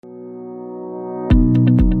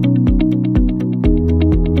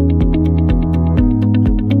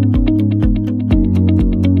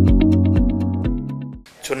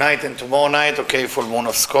Tonight and tomorrow night, okay, full moon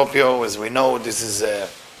of Scorpio. As we know, this is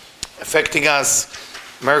affecting us.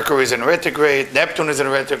 Mercury is in retrograde, Neptune is in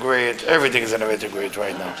retrograde, everything is in retrograde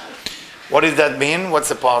right now. What does that mean? What's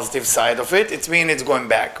the positive side of it? It means it's going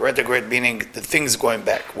back. Retrograde meaning the thing's going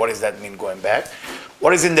back. What does that mean, going back?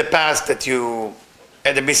 What is in the past that you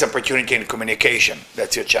had a missed opportunity in communication?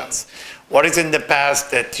 That's your chance. What is in the past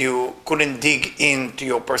that you couldn't dig into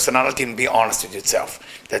your personality and be honest with yourself?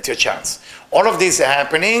 That's your chance. All of this is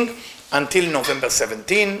happening until November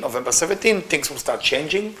 17. November 17, things will start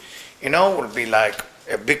changing. Will be like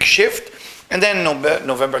a big shift. And then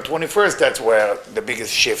November 21st, that's where the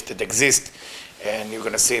biggest shift that exists. And you're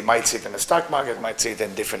going to see, might see it in the stock market, might see it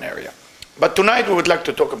in a different area. But tonight we would like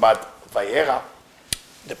to talk about Vayera,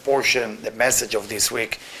 the portion, the message of this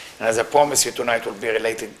week. And as I promised you, tonight will be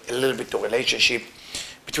related a little bit to relationship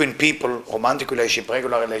between people, romantic relationship,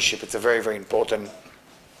 regular relationship. It's a very, very important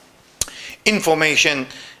information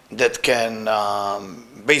that can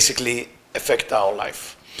basically affect our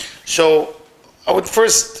life. So I would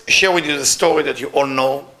first share with you the story that you all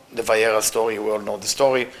know, the Vayera story. We all know the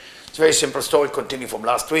story. It's a very simple story, continue from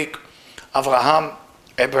last week. Abraham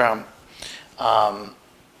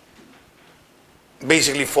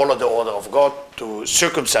basically followed the order of God to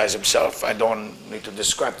circumcise himself. I don't need to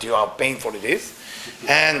describe to you how painful it is.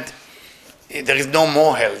 And there is no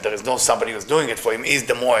mohel, there is no somebody who's doing it for him. He's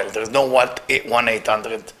the mohel. There is no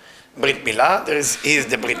 1-800 Brit Milah. He is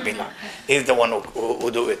the Brit Milah. He's the one who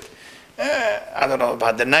do it. I don't know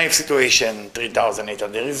about the knife situation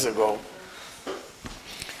 3,800 years ago.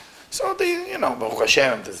 So Baruch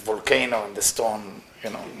Hashem, this volcano and the stone,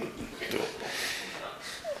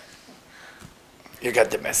 you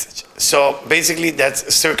got the message. So basically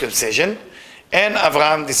that's circumcision, and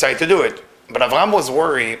Avraham decided to do it. But Avraham was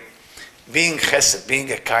worried, being chesed,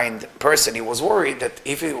 being a kind person, he was worried that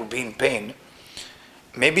if he would be in pain,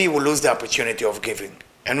 maybe he will lose the opportunity of giving.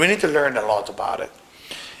 And we need to learn a lot about it.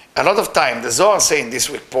 A lot of time, the Zohar say in this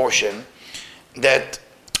week portion that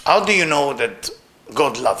how do you know that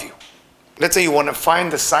God loves you? Let's say you want to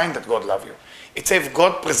find the sign that God loves you. It says if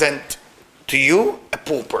God present to you a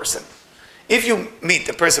poor person. If you meet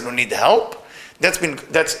a person who needs help, that's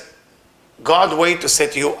God's way to say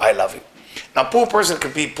to you, I love you. Now, poor person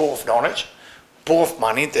could be poor of knowledge, poor of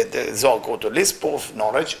money, the Zohar go to list, poor of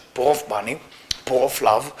knowledge, poor of money, poor of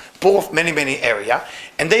love, poor of many, many areas,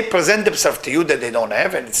 and they present themselves to you that they don't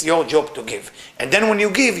have, and it's your job to give. And then when you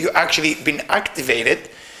give, you actually been activated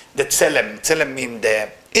the tselem. Tselem means the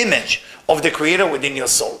image of the Creator within your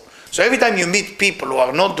soul. So every time you meet people who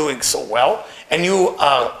are not doing so well, and you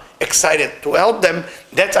are excited to help them,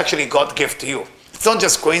 that's actually God's gift to you. It's not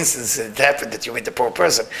just coincidence that it happened that you meet a poor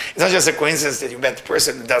person. It's not just a coincidence that you met a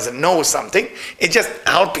person who doesn't know something. It's just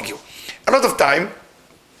helping you. A lot of time,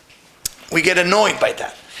 we get annoyed by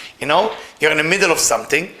that. You're in the middle of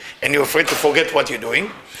something and you're afraid to forget what you're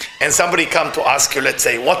doing, and somebody come to ask you, let's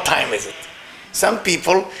say, what time is it? Some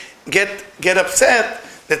people get upset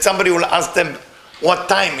that somebody will ask them, what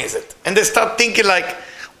time is it? And they start thinking like,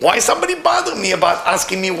 why somebody bother me about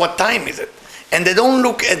asking me what time is it? And they don't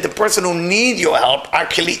look at the person who needs your help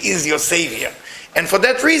actually is your savior. And for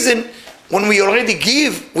that reason, when we already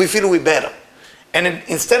give, we feel we're better. And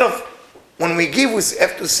instead of, when we give, we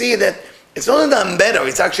have to see that it's not that I'm better,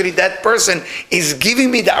 it's actually that person is giving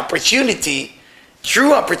me the opportunity,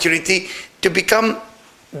 true opportunity, to become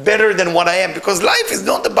better than what I am. Because life is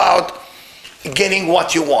not about getting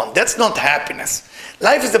what you want. That's not happiness.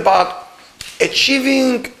 Life is about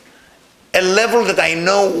achieving a level that I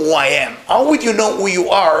know who I am. How would you know who you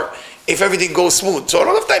are if everything goes smooth? So a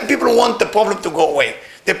lot of time people want the problem to go away.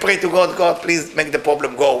 They pray to God, God, please make the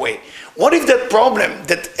problem go away. What if that problem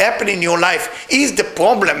that happened in your life is the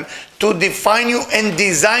problem to define you and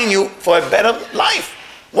design you for a better life?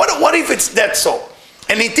 What if it's that so?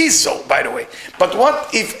 And it is so, by the way. But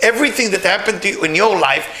what if everything that happened to you in your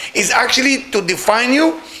life is actually to define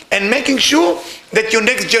you and making sure that your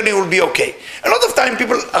next journey will be okay? A lot of time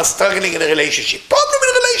people are struggling in a relationship. Problem in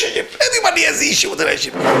a relationship. Everybody has issue with a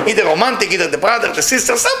relationship. Either romantic, either the brother, the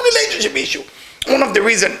sister, some relationship issue. One of the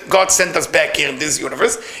reasons God sent us back here in this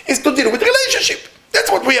universe is to deal with relationship.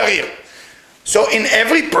 That's what we are here. So in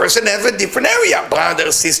every person has a different area.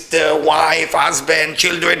 Brother, sister, wife, husband,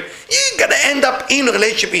 children. You're going to end up in a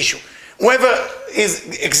relationship issue. Whoever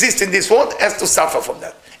exists in this world has to suffer from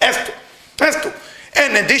that. Has to.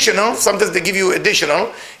 And additional, sometimes they give you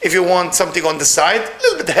additional, if you want something on the side, a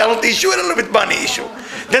little bit health issue and a little bit money issue.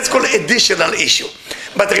 That's called additional issue.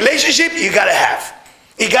 But relationship, you got to have.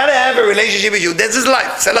 He got to have a relationship with you. That's his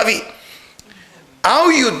life. C'est la vie. How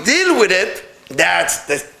you deal with it, that's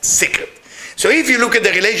the secret. So if you look at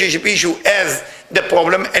the relationship issue as the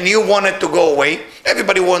problem and you want it to go away,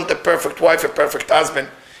 everybody wants a perfect wife, a perfect husband.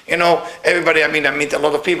 You know, everybody, I meet a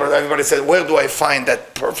lot of people, everybody says, where do I find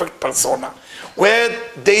that perfect persona? Where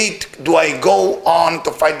date do I go on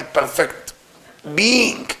to find the perfect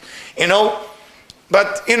being? You know?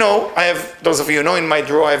 But, you know, I have, those of you know, in my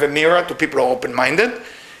drawer I have a mirror to people who are open-minded.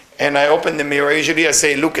 And I open the mirror, usually I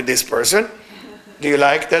say, look at this person. Do you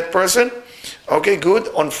like that person? Okay, good.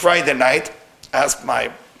 On Friday night, I asked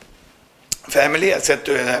my family, I said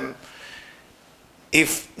to them,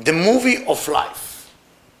 if the movie of life,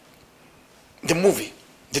 the movie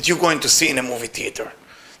that you're going to see in a movie theater,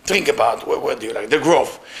 think about where do you like, the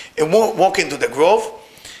Grove. And walk into the Grove,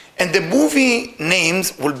 and the movie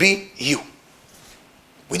names will be you.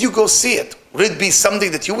 Would you go see it? Would it be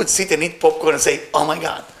something that you would sit and eat popcorn and say, oh my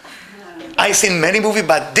God, I've seen many movies,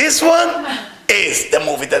 but this one is the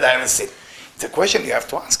movie that I haven't seen? It's a question you have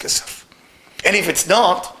to ask yourself. And if it's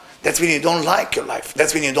not, that's when you don't like your life.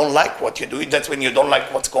 That's when you don't like what you do. That's when you don't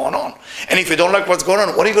like what's going on. And if you don't like what's going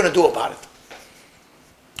on, what are you going to do about it?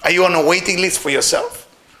 Are you on a waiting list for yourself?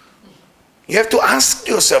 You have to ask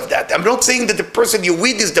yourself that. I'm not saying that the person you're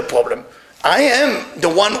with is the problem. I am the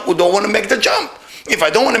one who don't want to make the jump. If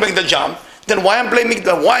I don't want to make the jump, then why I'm blaming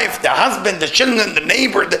the wife, the husband, the children, the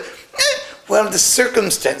neighbor? Well, the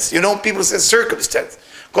circumstance. You know, people say circumstance.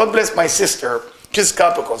 God bless my sister. She's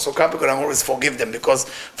Capricorn, so Capricorn, I always forgive them, because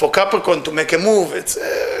for Capricorn to make a move, it's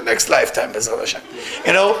next lifetime, Bezrat Hashem.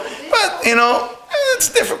 You know, but, you know, it's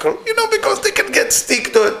difficult, you know, because they can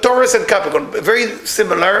stick to Taurus and Capricorn, very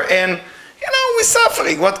similar, and, you know, we're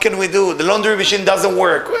suffering. What can we do? The laundry machine doesn't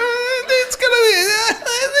work. It's going to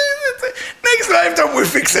be, next lifetime we'll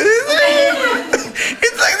fix it.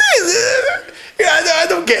 It's like this. I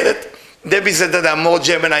don't get it. Debbie said that I'm more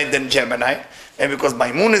Gemini than Gemini. And because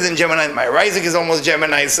my moon is in Gemini, my rising is almost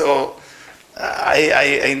Gemini, so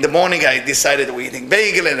in the morning I decided we're eating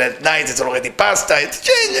bagel, and at night it's already pasta. It's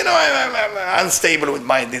changed, you know, I'm unstable with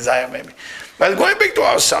my desire maybe. But going back to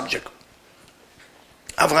our subject,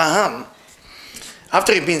 Abraham,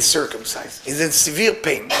 after he'd been circumcised, he's in severe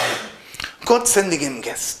pain. God sending him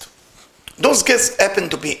guests. Those guests happened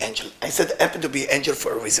to be angel. I said happened to be angel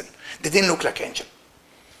for a reason. They didn't look like angel.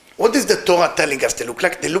 What is the Torah telling us they look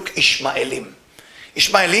like? They look Ishmaelim.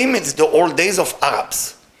 Ishmaelim is the old days of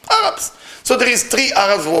Arabs. Arabs. So there is 3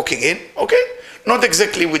 Arabs walking in, okay? Not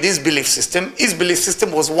exactly with his belief system. His belief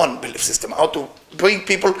system was one belief system, how to bring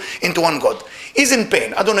people into one God. He's in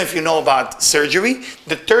pain. I don't know if you know about surgery.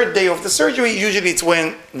 The 3rd day of the surgery, usually it's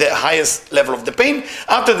when the highest level of the pain.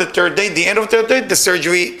 After the 3rd day, the end of the 3rd day, the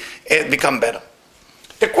surgery become better.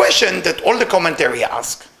 The question that all the commentary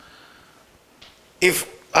ask, if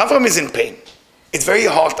Avram is in pain, it's very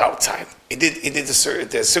hot outside. He did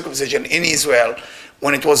the circumcision in Israel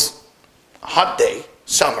when it was a hot day,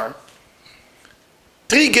 summer.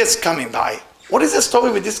 3 guests coming by. What is the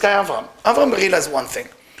story with this guy Avram? Avram realized one thing.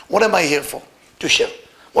 What am I here for? To share.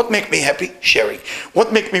 What makes me happy? Sharing.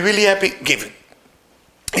 What makes me really happy? Giving.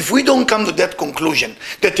 If we don't come to that conclusion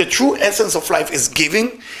that the true essence of life is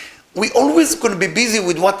giving, we're always going to be busy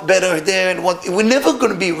with what's better there, and we're never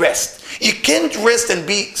going to be rest. You can't rest and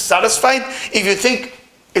be satisfied if you think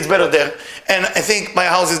it's better there, and I think my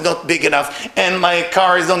house is not big enough, and my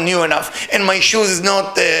car is not new enough, and my shoes is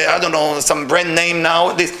not, I don't know, some brand name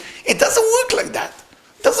now. It doesn't work like that.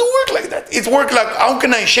 It doesn't work like that. It works like, how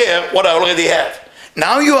can I share what I already have?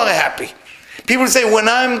 Now you are happy. People say, when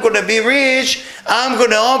I'm going to be rich, I'm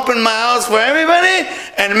going to open my house for everybody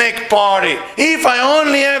and make party. If I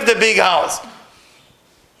only have the big house.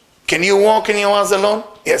 Can you walk in your house alone?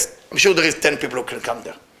 Yes, I'm sure there is 10 people who can come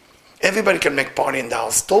there. Everybody can make party in the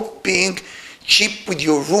house. Stop being cheap with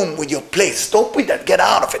your room, with your place. Stop with that. Get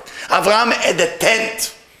out of it. Avraham had a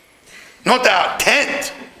tent. Not a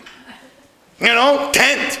tent. You know,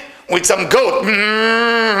 tent with some goat.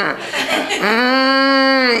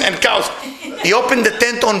 And cows. He opened the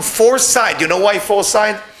tent on 4 sides. You know why 4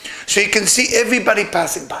 sides? So he can see everybody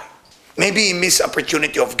passing by. Maybe he missed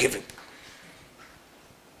opportunity of giving.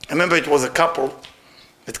 I remember it was a couple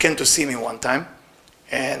that came to see me one time,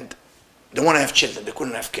 and they want to have children. They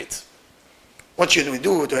couldn't have kids. What should we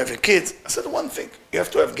do to have kids? I said, one thing. You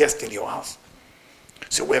have to have guests in your house.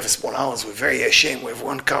 So we have a small house. We're very ashamed. We have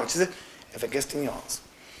 1 couch. He said, have a guest in your house.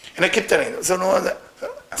 And I kept telling them. So no,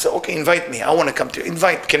 I said, okay, invite me. I want to come to you.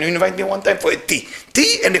 Invite. Can you invite me one time for a tea?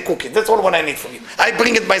 Tea and a cookie. That's all what I need from you. I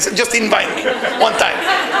bring it myself. Just invite me one time.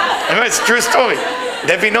 And it's a true story.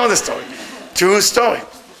 Debbie knows the story. True story.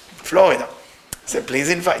 Florida. I said, please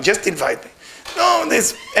invite. Just invite me. no,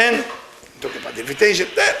 this, and talk about the invitation.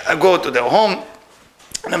 Then I go to their home,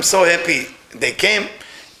 and I'm so happy they came,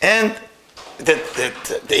 and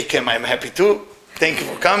that they came, I'm happy too. Thank you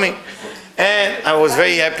for coming. And I was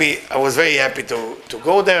very happy to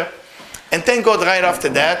go there. And thank God right after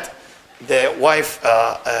that, the wife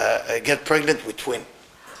get pregnant with twin,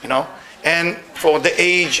 you know. And for the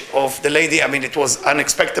age of the lady, I mean, it was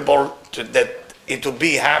unexpected that it would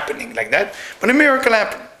be happening like that. But a miracle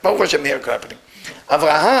happened. What was a miracle happening?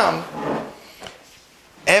 Abraham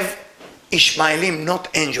have Ishmaelim,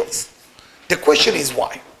 not angels. The question is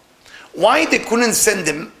why? Why they couldn't send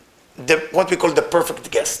them what we call the perfect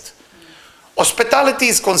guest? Hospitality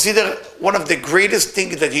is considered one of the greatest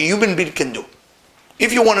things that a human being can do.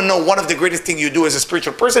 If you want to know, one of the greatest things you do as a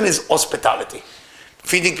spiritual person is hospitality.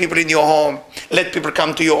 Feeding people in your home, let people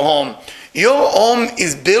come to your home. Your home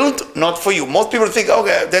is built not for you. Most people think,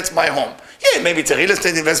 okay, that's my home. Yeah, maybe it's a real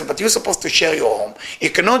estate investment, but you're supposed to share your home. You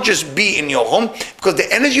cannot just be in your home, because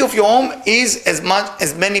the energy of your home is as much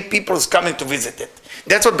as many people is coming to visit it.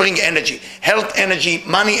 That's what brings energy. Health energy,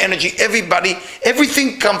 money energy, everybody,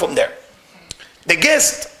 everything come from there. The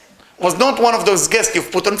guest was not one of those guests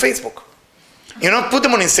you've put on Facebook. You not put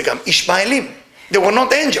them on Instagram. Ishmaelim. They were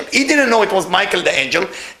not angels. He didn't know it was Michael the angel,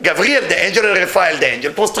 Gabriel the angel, and Raphael the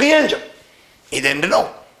angel. It was three angels. He didn't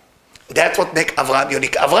know. That's what makes Avraham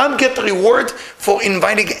unique. Avraham get reward for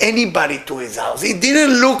inviting anybody to his house. He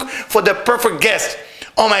didn't look for the perfect guest.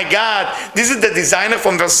 Oh my God, this is the designer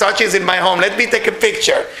from Versace is in my home. Let me take a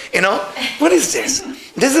picture. You know, what is this?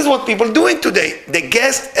 This is what people doing today. The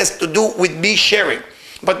guest has to do with me sharing,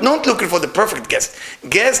 but not looking for the perfect guest.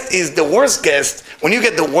 Guest is the worst guest. When you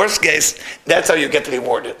get the worst guest, that's how you get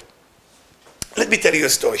rewarded. Let me tell you a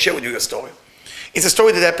story, share with you a story. It's a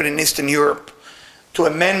story that happened in Eastern Europe to a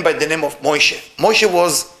man by the name of Moshe. Moshe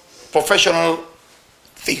was a professional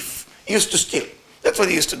thief. He used to steal. That's what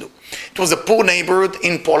he used to do. It was a poor neighborhood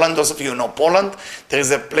in Poland. Those of you who know Poland, there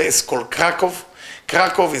is a place called Krakow.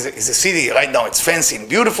 Krakow is a city, right now it's fancy and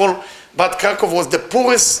beautiful, but Krakow was the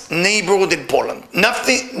poorest neighborhood in Poland.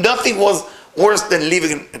 Nothing was worse than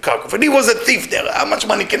living in Krakow. And he was a thief there. How much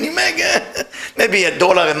money can you make? Maybe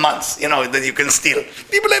 $1 a month, you know, that you can steal.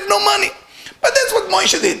 People have no money. But that's what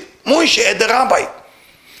Moshe did. Moshe had a rabbi.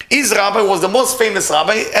 His rabbi was the most famous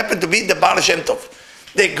rabbi, happened to be the Baal Shem Tov.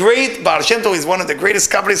 The great Baal Shem Tov is one of the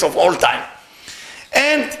greatest Kabbalists of all time.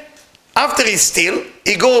 And after he steal,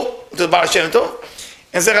 he go to the Baal Shem Tov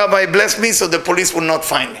and say, Rabbi, bless me so the police will not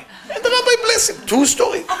find me. And the rabbi bless him. True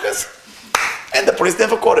story. Yes. And the police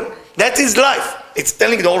never caught him. That's his life. It's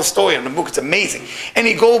telling the whole story in the book. It's amazing. And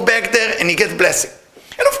he go back there and he gets blessing.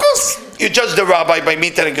 And of course, you judge the rabbi by me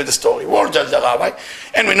telling you the story. We all judge the rabbi.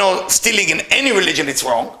 And we know stealing in any religion is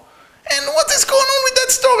wrong. And what is going on with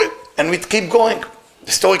that story? And we keep going.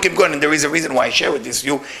 The story keep going. And there is a reason why I share with this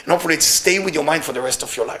you. And hopefully it stay with your mind for the rest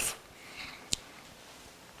of your life.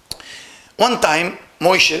 One time,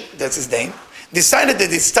 Moshe, that's his name, decided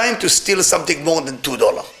that it's time to steal something more than $2.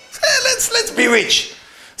 Let's be rich.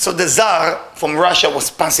 So the Tsar from Russia was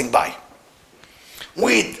passing by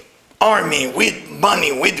with army, with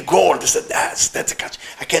money, with gold. He said, that's a catch.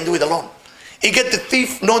 I can't do it alone. He get the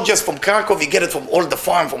thief not just from Krakow, he get it from all the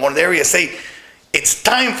farm, from all the area. Say, it's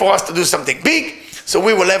time for us to do something big, so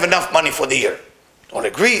we will have enough money for the year. All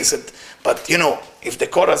agree. He said, but you know, if they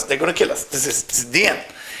caught us, they're going to kill us. This is the end.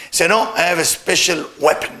 He said, no, I have a special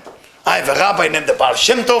weapon. I have a rabbi named the Baal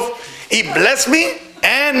Shem Tov. He blessed me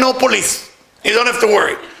and no police. You don't have to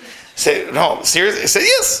worry. I said, no, seriously? He said,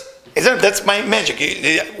 yes. He said, that's my magic.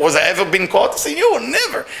 Was I ever been caught? I said, you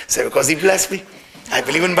never. He said, because he blessed me. I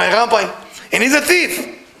believe in my rabbi. And he's a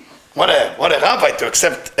thief. What a rabbi to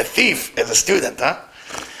accept a thief as a student, huh?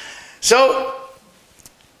 So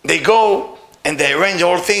they go and they arrange the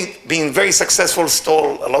whole thing, being very successful,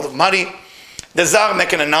 stole a lot of money. The Tsar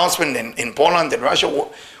make an announcement in Poland and Russia,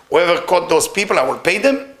 whoever caught those people, I will pay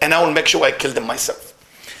them and I will make sure I kill them myself.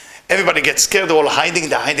 Everybody gets scared, they're all hiding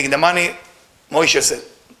the money. Moshe said,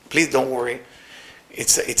 please don't worry.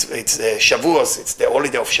 It's Shavuos, it's the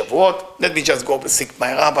holiday of Shavuot. Let me just go seek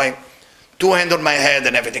my rabbi. 2 hands on my head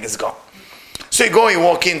and everything is gone. So he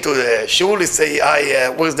walk into the shul, he say,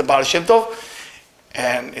 where's the Baal Shem Tov?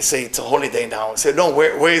 And he say, it's a holiday now. He said, no,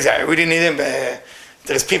 where is he? I really need him.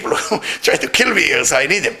 There's people who try to kill me here, so I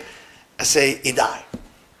need him. I say, he died.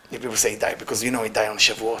 The people say he died because you know he died on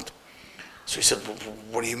Shavuot. So he said,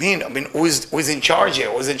 what do you mean? I mean, who's in charge here?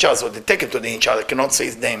 Who's in charge? So they take him to the in charge. I cannot say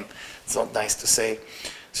his name. It's not nice to say.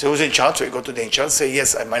 So who's in charge? So you go to the in charge, say,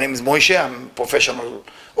 yes, my name is Moshe. I'm a professional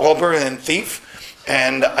robber and thief.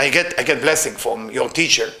 And I get blessing from your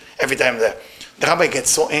teacher every time the rabbi gets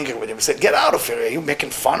so angry with him. He said, get out of here. Are you making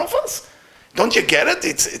fun of us? Don't you get it?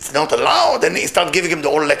 It's not allowed. And he started giving him the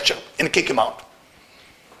whole lecture and kick him out.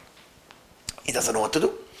 He doesn't know what to do.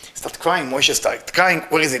 He started crying. Moshe started crying.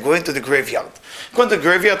 Where is he? Going to the graveyard. Going to the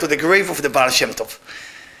graveyard, to the grave of the Baal Shem Tov.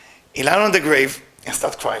 He lied on the grave and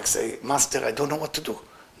started crying. Say, Master, I don't know what to do.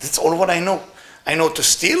 That's all what I know. I know to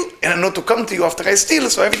steal and I know to come to you after I steal,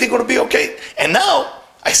 so everything going to be okay. And now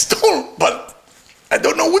I stole, but I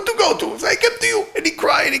don't know where to go to. So I came to you. And he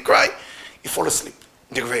cried and he cried. He fall asleep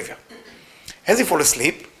in the graveyard. As he fall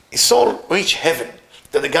asleep, his soul reached heaven,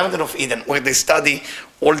 to the Garden of Eden, where they study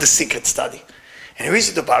all the secret study. And he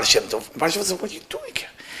reached the Baal Shem Tov. Baal Shem Tov said, what are you doing here?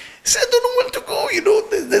 He said, I don't know where to go. You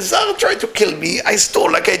know, the Tsar tried to kill me. I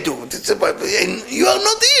stole like I do. And you are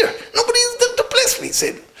not here. Nobody is there to bless me. He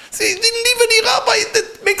said, see, he didn't leave any rabbi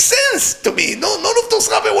that makes sense to me. No, none of those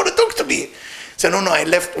rabbis want to talk to me. He said, no, I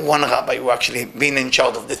left one rabbi who actually been in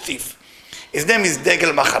charge of the thief. His name is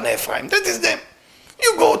Degel Machane Ephraim. That's his name.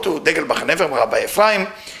 You go to Degel Machane Ephraim, Rabbi Ephraim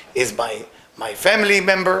is my family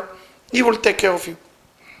member. He will take care of you.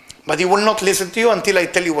 But he will not listen to you until I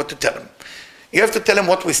tell you what to tell him. You have to tell him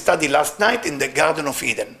what we studied last night in the Garden of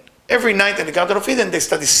Eden. Every night in the Garden of Eden, they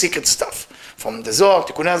study secret stuff. From the Zohar,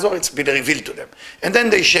 Tikkunei Zohar, it's been revealed to them. And then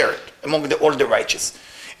they share it among all the righteous.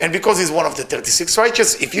 And because he's one of the 36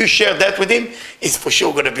 righteous, if you share that with him, he's for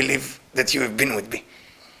sure going to believe that you have been with me.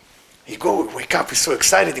 He wake up, he's so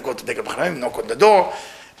excited, he go to Degel Machane, knock on the door,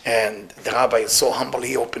 and the rabbi is so humble,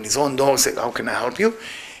 he opened his own door, said, how can I help you?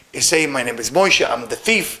 He say, my name is Moshe, I'm the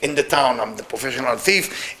thief in the town, I'm the professional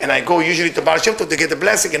thief, and I go usually to Baal Shem Tov to get a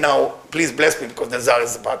blessing, and now please bless me because the Tsar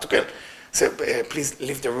is about to kill. Say, please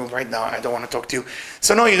leave the room right now, I don't want to talk to you.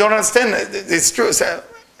 So no, you don't understand, it's true. So,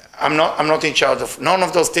 I'm not in charge of none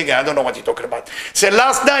of those things, I don't know what you're talking about. Say,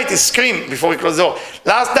 last night, he screamed before he closed the door,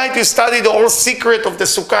 last night you studied the whole secret of the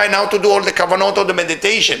Sukkah and how to do all the kavanot or the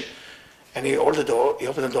meditation. And he opened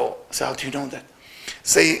the door, say, how do you know that?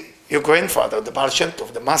 Say, your grandfather, the Baal Shem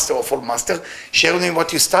Tov, the master of all master, showed me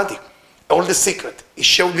what you study, all the secret. He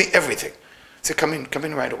showed me everything. Say, come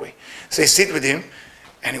in right away. So I sit with him,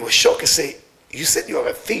 and he was shocked. He say, you said you are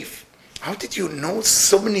a thief. How did you know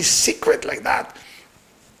so many secrets like that?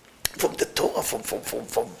 From the Torah,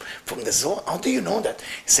 from the Zohar, how do you know that?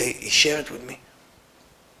 He say, he shared it with me.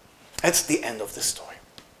 That's the end of the story.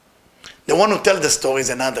 The one who tells the story is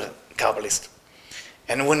another Kabbalist.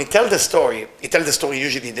 And when he tells the story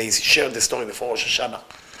usually they share the story before Rosh Hashanah.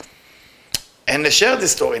 And they share the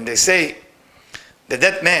story and they say that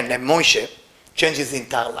that man named Moshe changed his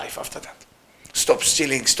entire life after that. Stopped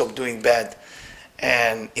stealing, stopped doing bad,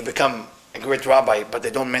 and he became a great rabbi, but they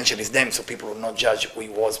don't mention his name so people will not judge who he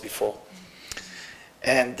was before.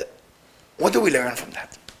 And what do we learn from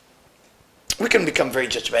that? We can become very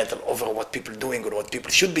judgmental over what people are doing or what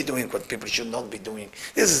people should be doing, what people should not be doing.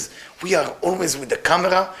 We are always with the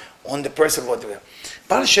camera on the person what we are.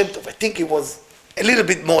 Baal Shem Tov, I think he was a little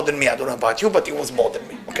bit more than me. I don't know about you, but he was more than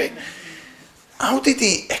me, okay? How did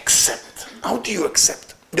he accept? How do you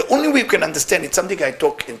accept? The only way you can understand, it's something I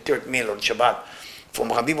talk in third meal on Shabbat from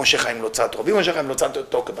Rabbi Moshe Chaim Luzzatto. Rabbi Moshe Chaim Luzzatto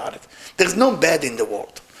talk about it. There's no bad in the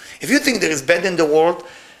world. If you think there is bad in the world,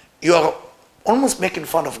 you are almost making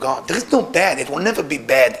fun of God. There is no bad. It will never be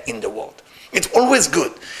bad in the world. It's always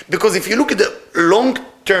good. Because if you look at the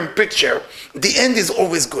long-term picture, the end is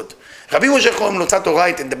always good. Rabbi Moshe Chaim Luzzatto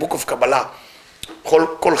write in the book of Kabbalah, Kol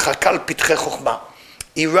Chakal Pitchei Chochmah,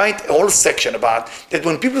 he write a whole section about that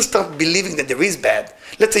when people start believing that there is bad,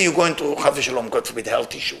 let's say you're going to have a shalom, God forbid,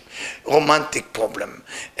 health issue, romantic problem,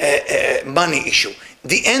 money issue,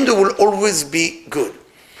 the end will always be good.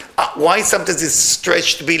 Why sometimes it's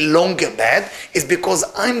stretched to be longer bad is because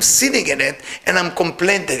I'm sitting in it and I'm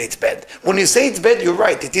complaining that it's bad. When you say it's bad, you're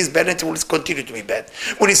right. It is bad and it will continue to be bad.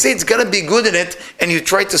 When you say it's going to be good in it and you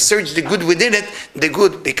try to search the good within it, the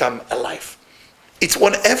good become alive. It's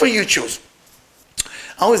whatever you choose.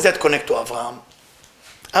 How is that connect to Avraham?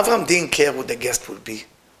 Avraham didn't care who the guest would be.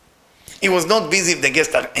 He was not busy if the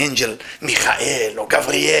guests are angel, Michael, or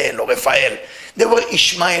Gabriel, or Raphael. They were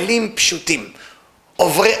Ishmaelim Pshutim.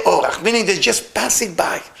 Ovre orach, meaning they're just passing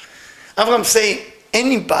by. Avraham say,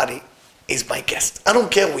 anybody is my guest. I don't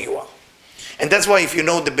care who you are. And that's why if you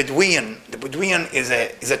know the Bedouin is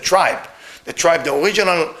a tribe. The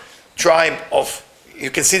original tribe of, you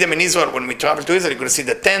can see them in Israel. When we travel to Israel, you're going to see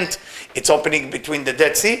the tent. It's opening between the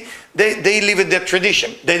Dead Sea. They live in their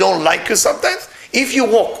tradition. They don't like you sometimes. If you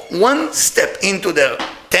walk one step into their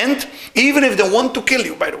tent, even if they want to kill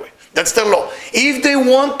you, by the way, that's their law. If they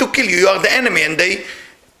want to kill you, you are the enemy, and their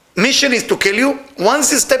mission is to kill you.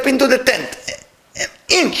 Once you step into the tent, an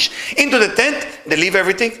inch into the tent, they leave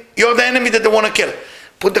everything. You're the enemy that they want to kill.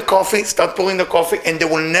 Put the coffee, start pouring the coffee, and they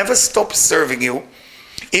will never stop serving you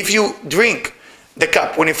If you drink the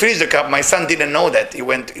cup, when you finish the cup, my son didn't know that. He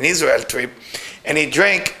went in Israel trip and he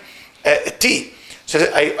drank tea.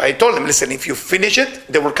 So I told him, listen, if you finish it,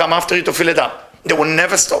 they will come after you to fill it up. They will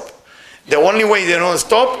never stop. The only way they don't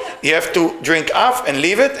stop, you have to drink half and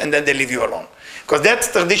leave it, and then they leave you alone. Because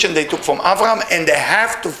that's tradition they took from Abraham, and they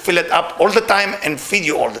have to fill it up all the time and feed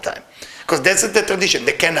you all the time. Because that's the tradition.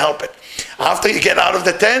 They can't help it. After you get out of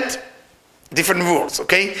the tent, different rules,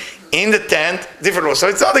 okay? In the tent, different rules. So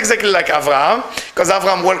it's not exactly like Abraham, because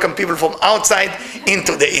Abraham welcomed people from outside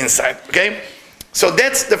into the inside, okay? So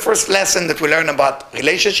that's the first lesson that we learn about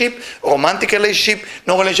relationship, romantic relationship.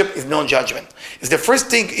 No relationship is no judgment. It's the first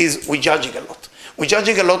thing is we're judging a lot. We're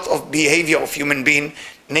judging a lot of behavior of human being,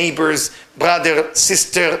 neighbors, brother,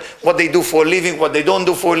 sister, what they do for a living, what they don't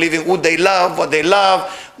do for a living, who they love,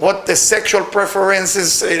 what the sexual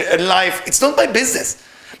preferences in life. It's not my business.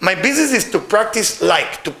 My business is to practice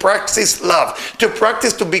like, to practice love, to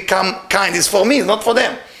practice to become kind. It's for me, it's not for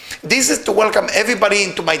them. This is to welcome everybody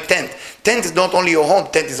into my tent. Tent is not only your home,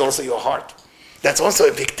 tent is also your heart. That's also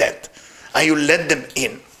a big tent. And you let them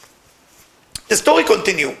in. The story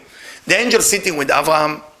continues. The angel sitting with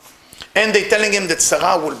Abraham, and they telling him that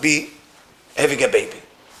Sarah will be having a baby.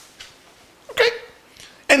 Okay?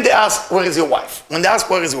 And they ask, where is your wife? When they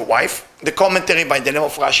ask, where is your wife? The commentary by the name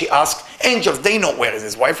of Rashi asks, angels, they know where is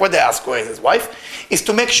his wife. What they ask, where is his wife, is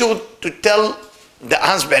to make sure to tell the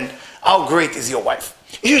husband how great is your wife.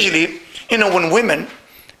 Usually, when women,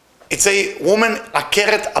 it's a woman,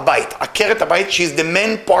 akeret abayit. Akeret abayit, she's the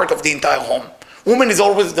main part of the entire home. Woman is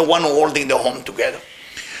always the one holding the home together.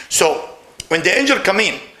 So, when the angel come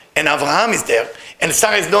in, and Abraham is there, and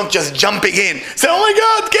Sarah is not just jumping in, say, oh my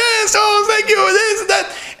God, yes, oh, thank you, this,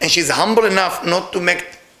 that. And she's humble enough not to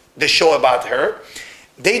make the show about her.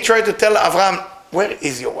 They try to tell Abraham, where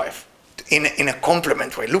is your wife? In a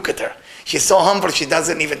compliment way, look at her. She's so humble, she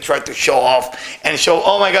doesn't even try to show off and show,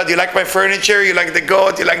 oh my God, you like my furniture, you like the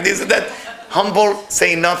goat, you like this and that. Humble,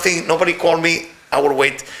 say nothing, nobody call me, I will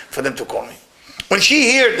wait for them to call me. When she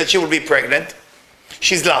hears that she will be pregnant,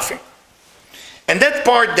 she's laughing. And that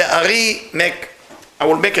part, the Ari I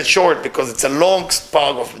will make it short because it's a long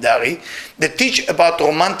part of the Ari, they teach about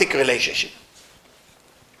romantic relationship.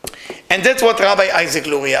 And that's what Rabbi Isaac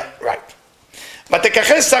Luria write.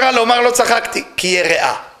 ותכחש שרה לומר לא צחקתי, כי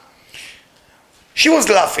יראה. She was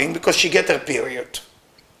laughing because she get her period.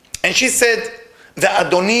 And she said,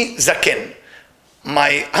 Ve'adoni zaken.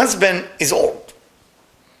 My husband is old.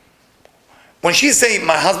 When she say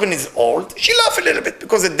my husband is old, she laugh a little bit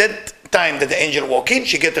because at that time that the angel walk in,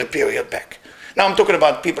 she get her period back. Now I'm talking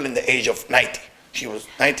about people in the age of 90. She was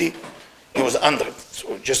 90, he was 100.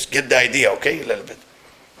 So just get the idea, okay, a little bit.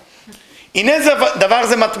 הנה דבר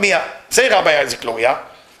זה מטמיע. Say Rabbi Isaac Luria,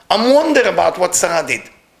 I'm wondering about what Sarah did.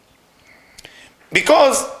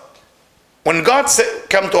 Because when God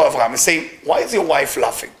come to Abraham and say, why is your wife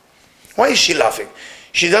laughing? Why is she laughing?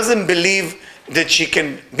 She doesn't believe that she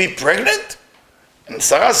can be pregnant? And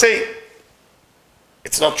Sarah say,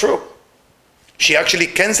 it's not true. She actually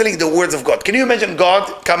canceling the words of God. Can you imagine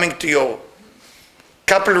God coming to your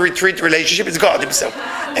couple retreat relationship? It's God himself.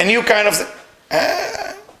 And you kind of say,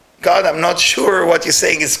 God, I'm not sure what you're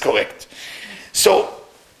saying is correct. So,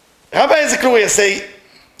 Rabbi Isaac Luria say,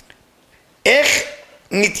 איך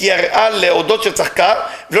נתייראה להודות שצחקה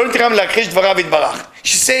ולא נתייראה להכחיש דבריו יתברך.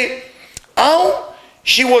 She say, how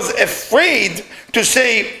she was afraid to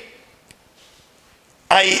say,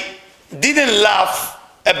 I didn't laugh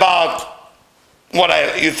about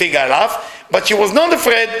what you think I laugh, but she was not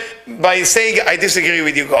afraid by saying, I disagree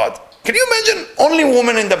with you, God. Can you imagine only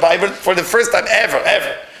woman in the Bible for the first time ever,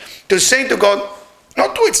 to say to God,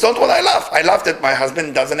 not true, it's not what I laugh. I laugh that my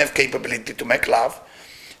husband doesn't have capability to make love,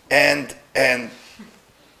 and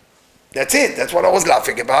that's it. That's what I was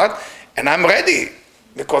laughing about, and I'm ready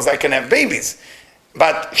because I can have babies.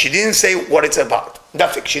 But she didn't say what it's about.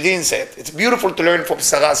 Nothing. She didn't say it. It's beautiful to learn from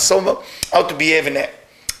Sarah so how to behave in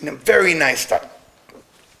a very nice time.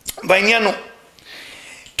 בעניין הוא,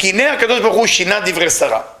 כי הנה הקדוש ברוך הוא שינה דברי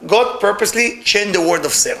שרה. God purposely changed the word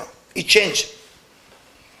of Sarah. He changed.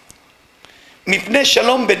 מפני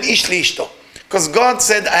שלום בין איש לאשתו. Because God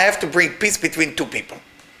said, I have to bring peace between two people.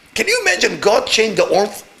 Can you imagine God changed the whole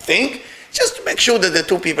thing just to make sure that the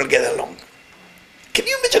two people get along? Can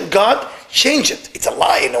you imagine God changed it? It's a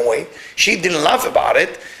lie in a way. She didn't laugh about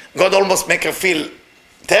it. God almost make her feel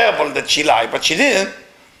terrible that she lied, but she didn't.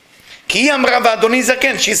 כי היא אמרה ואדוני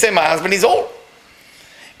זקן. She said, my husband is old.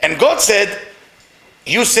 And God said,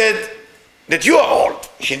 you said that you are old.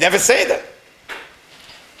 She never said that.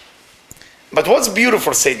 But what's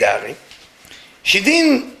beautiful, say Dari, she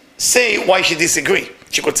didn't say why she disagreed.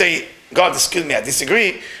 She could say, God, excuse me, I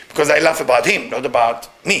disagree because I laugh about him, not about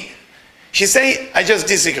me. She say, I just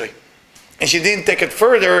disagree. And she didn't take it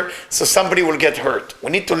further, so somebody will get hurt.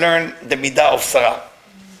 We need to learn the midah of Sarah.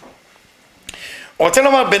 רוצה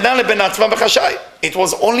לומר, בינה לבין עצמה בחשאי. It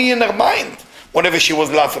was only in her mind, whatever she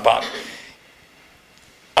was laugh about.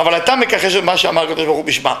 אבל אתה מכחשת מה שאמר הקדוש ברוך הוא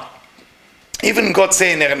בשמה. Even God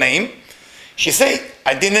say in her name, she say,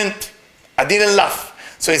 I didn't laugh.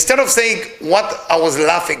 So instead of saying what I was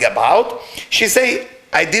laughing about, she say,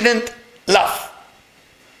 I didn't laugh.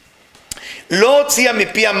 לא הוציאה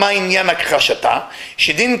מפיה מה עניין הכחשתה.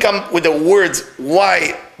 She didn't come with the words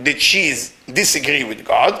why did she disagree with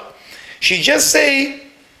God. She just say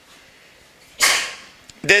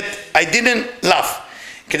that I didn't laugh.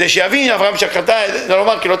 כדי שיבין אברהם שחטא, זה לא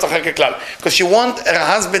אומר כי לא צחק כלל. Because she want her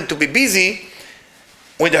husband to be busy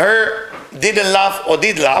with her didn't laugh or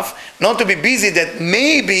did laugh, not to be busy that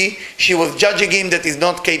maybe she was judging him that he's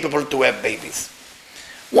not capable to have babies.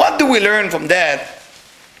 What do we learn from that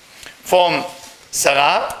from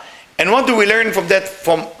Sarah? And what do we learn from that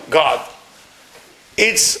from God?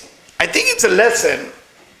 I think it's a lesson.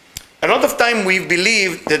 A lot of time we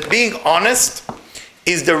believe that being honest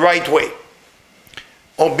is the right way.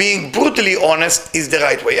 Or being brutally honest is the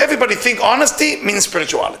right way. Everybody think honesty means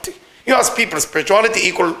spirituality. You ask people, spirituality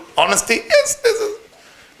equal honesty? Yes.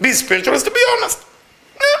 Be spiritual is to be honest.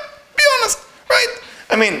 Yeah, be honest, right?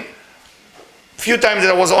 I mean, few times that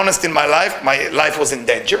I was honest in my life was in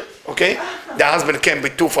danger, okay? The husband came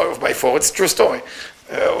with 2x4, it's a true story.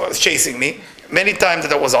 Was chasing me. Many times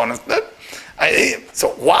that I was honest. So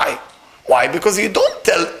why? Why? Because you don't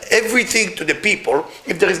tell everything to the people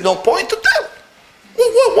if there is no point to tell.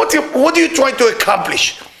 What do you try to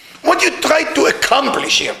accomplish? What do you try to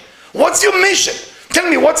accomplish here? What's your mission? Tell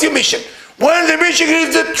me, what's your mission? Well, the mission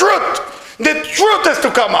is the truth. The truth has to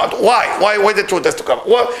come out. Why? Why the truth has to come out?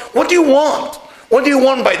 What do you want? What do you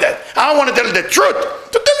want by that? I want to tell the truth.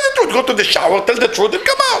 To tell the truth, go to the shower, tell the truth, and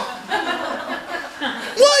come out.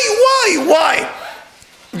 Why?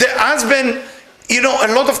 The husband,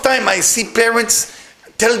 a lot of time I see parents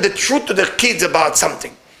tell the truth to their kids about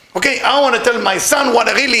something. Okay, I want to tell my son what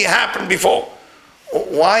really happened before.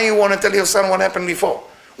 Why you want to tell your son what happened before?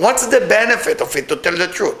 What's the benefit of it to tell the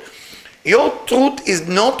truth? Your truth is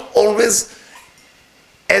not always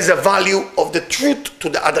as a value of the truth to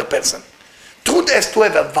the other person. Truth has to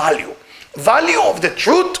have a value. Value of the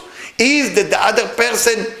truth is that the other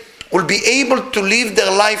person will be able to live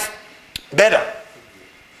their life better.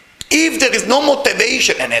 If there is no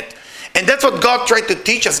motivation in it, and that's what God tried to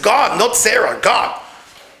teach us, God, not Sarah, God,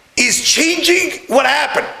 is changing what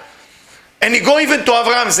happened. And he go even to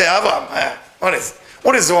Abraham and say, Abraham,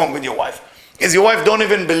 what is wrong with your wife? Is your wife don't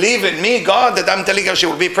even believe in me, God, that I'm telling her she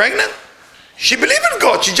will be pregnant? She believes in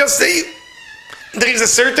God. She just say, there is a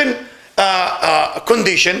certain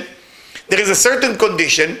condition. There is a certain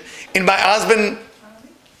condition in my husband,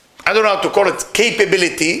 I don't know how to call it,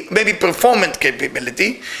 capability, maybe performance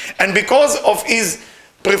capability. And because of his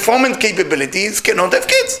performance capabilities, cannot have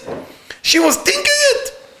kids. She was thinking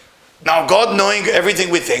it. Now God knowing everything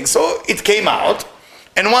we think, so it came out.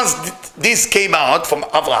 And once this came out from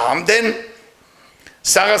Abraham, then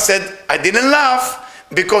Sarah said, I didn't laugh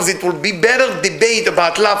because it would be better debate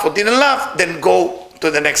about laugh or didn't laugh than go to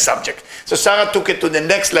the next subject. So Sarah took it to the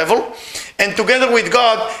next level, and together with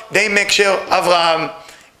God, they make sure Abraham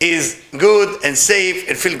is good and safe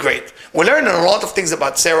and feel great. We learn a lot of things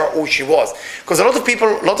about Sarah, who she was. Because a lot of people,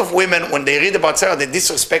 a lot of women, when they read about Sarah, they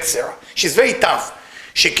disrespect Sarah. She's very tough.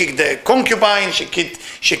 She kicked the concubine, she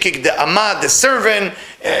kicked the amah, the servant,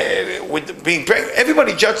 with being pregnant.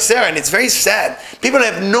 Everybody judged Sarah, and it's very sad. People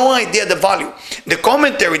have no idea the value. The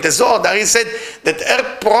commentary, the Zohar, Dari said that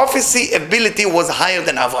her prophecy ability was higher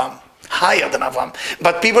than Avraham.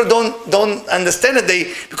 But people don't understand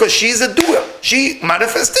it because she's a doer. She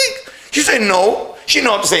manifesting. She say no. She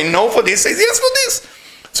not say no for this, says yes for this.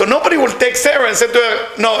 So nobody will take Sarah and say to her,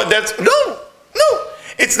 no,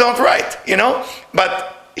 it's not right,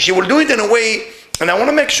 But she will do it in a way, and I want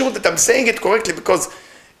to make sure that I'm saying it correctly, because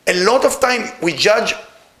a lot of time we judge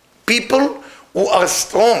people who are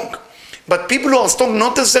strong. But people who are strong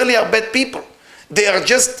not necessarily are bad people. They are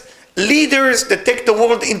just leaders that take the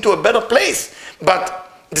world into a better place.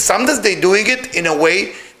 But sometimes they're doing it in a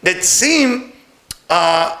way that seem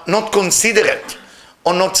not considerate,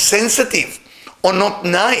 or not sensitive, or not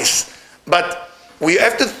nice. But we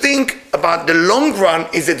have to think about the long run,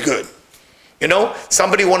 is it good?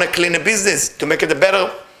 Somebody want to clean a business to make it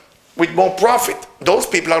better with more profit. Those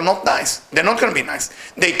people are not nice. They're not going to be nice.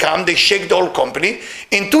 They come, they shake the whole company.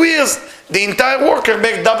 In 2 years, the entire worker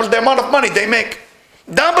make double the amount of money they make.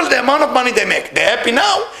 Double the amount of money they make. They're happy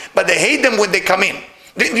now, but they hate them when they come in.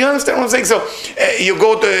 Do you understand what I'm saying? So you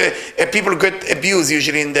go to, people get abused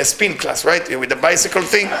usually in the spin class, right? With the bicycle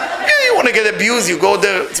thing. Yeah, you want to get abused, you go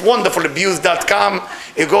there. It's wonderful, abuse.com.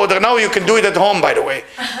 You go there. Now you can do it at home, by the way.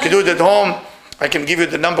 You can do it at home. I can give you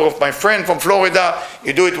the number of my friend from Florida.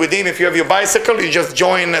 You do it with him. If you have your bicycle, you just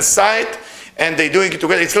join a site, and they're doing it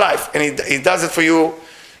together. It's live. And he does it for you.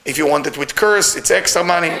 If you want it with curse, it's extra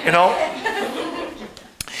money, you know.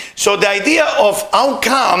 So the idea of how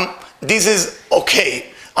come this is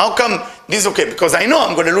okay? How come this is okay? Because I know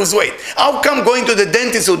I'm going to lose weight. How come going to the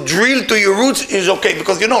dentist who drill to your roots is okay?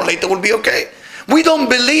 Because you know later will be okay. We don't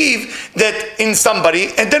believe that in somebody,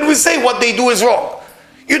 and then we say what they do is wrong.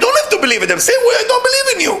 You don't have to believe in them. Say, well, I don't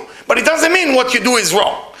believe in you. But it doesn't mean what you do is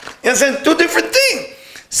wrong. You understand? Two different things.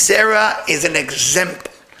 Sarah is an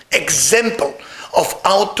example of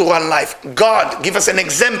how to run life. God, give us an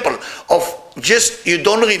example of just, you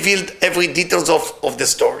don't reveal every details of the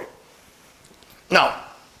story. Now,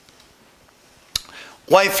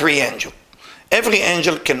 why 3 angels? Every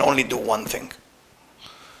angel can only do one thing.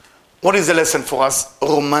 What is the lesson for us?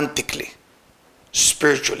 Romantically,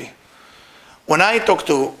 spiritually. When I talk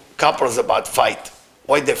to couples about fight,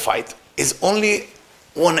 why they fight, is only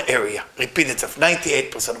one area, repeat itself,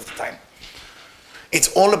 98% of the time.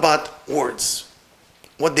 It's all about words,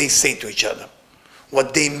 what they say to each other,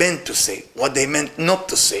 what they meant to say, what they meant not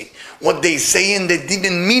to say, what they say and they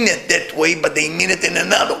didn't mean it that way, but they mean it in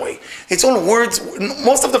another way. It's all words.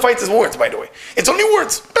 Most of the fight is words, by the way. It's only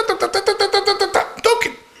words.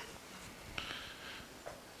 Talking.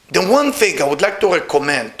 The one thing I would like to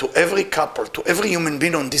recommend to every couple, to every human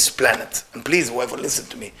being on this planet, and please, whoever listen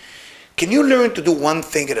to me, can you learn to do one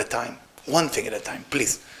thing at a time? One thing at a time,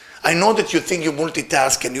 please. I know that you think you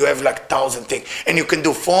multitask and you have like 1,000 things, and you can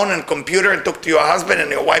do phone and computer and talk to your husband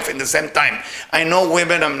and your wife at the same time. I know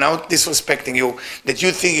women, I'm not disrespecting you, that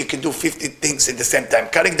you think you can do 50 things at the same time.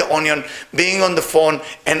 Cutting the onion, being on the phone,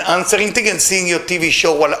 and answering things and seeing your TV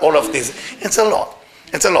show, all of this. It's a lot.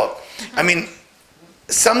 It's a lot. I mean,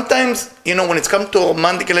 sometimes, you know, when it's come to a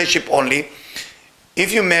romantic relationship only,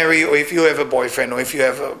 if you marry or if you have a boyfriend or if you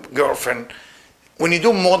have a girlfriend, when you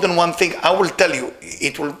do more than one thing, I will tell you,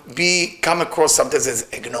 it will come across sometimes as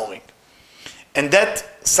ignoring. And that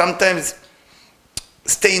sometimes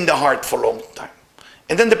stay in the heart for a long time.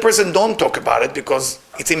 And then the person don't talk about it because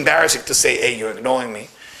it's embarrassing to say, hey, you're ignoring me.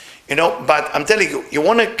 You know, but I'm telling you, you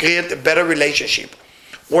want to create a better relationship,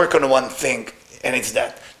 work on one thing, and it's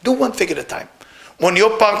that. Do one thing at a time. When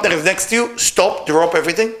your partner is next to you, stop, drop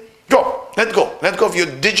everything, go, let go. Let go of your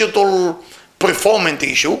digital performance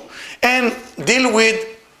issue and deal with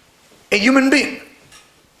a human being.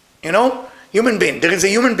 You know, human being. There is a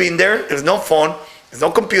human being there, there's no phone, there's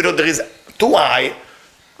no computer, there is 2 eyes,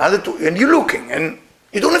 and you're looking, and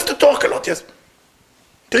you don't have to talk a lot, yes?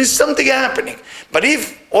 There is something happening. But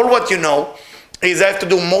if all what you know is I have to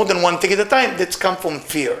do more than one thing at a time, that's come from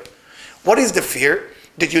fear. What is the fear?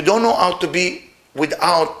 That you don't know how to be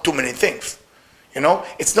without too many things. You know,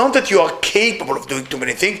 it's not that you are capable of doing too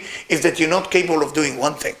many things, it's that you're not capable of doing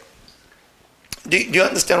one thing. Do you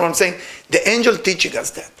understand what I'm saying? The angel teaching us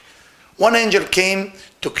that. One angel came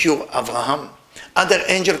to cure Abraham. Other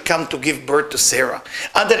angel come to give birth to Sarah.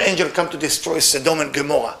 Other angel come to destroy Sodom and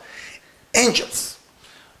Gomorrah. Angels.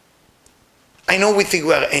 I know we think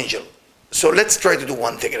we are angels. So let's try to do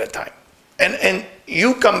one thing at a time. And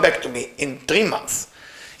you come back to me in 3 months,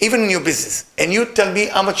 even in your business, and you tell me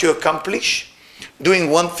how much you accomplish doing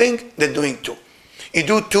one thing than doing 2. You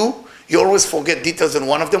do 2, you always forget details on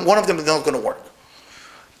one of them is not going to work.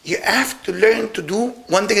 You have to learn to do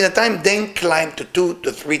one thing at a time, then climb to 2,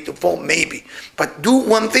 to 3, to 4, maybe. But do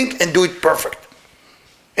one thing and do it perfect.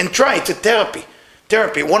 And try, it's a therapy.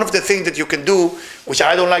 Therapy, one of the things that you can do, which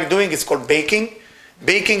I don't like doing, is called baking.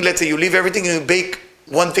 Baking, let's say you leave everything and you bake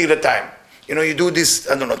one thing at a time. You know, you do this,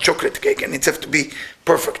 I don't know, chocolate cake, and it has to be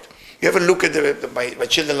perfect. You ever look at my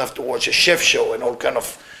children love to watch a chef show and all kind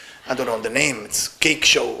of, I don't know the name, it's cake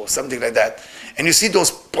show or something like that. And you see those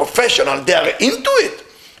professionals, they are into it.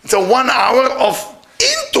 It's a 1 hour of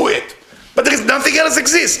into it. But there is nothing else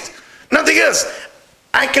exists. Nothing else.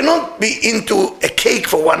 I cannot be into a cake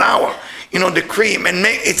for 1 hour. You know, the cream and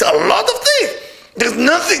make, it's a lot of things. There's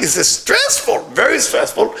nothing, it's stressful, very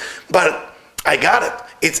stressful, but I got it.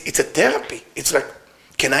 It's a therapy. It's like,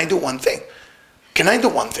 can I do one thing? Can I do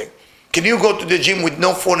one thing? Can you go to the gym with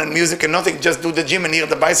no phone and music and nothing, just do the gym and hear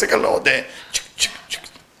the bicycle or the...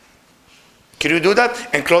 Can you do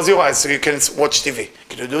that? And close your eyes so you can watch TV.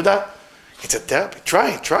 Can you do that? It's a therapy.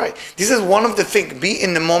 Try. This is one of the things. Be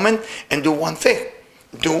in the moment and do one thing.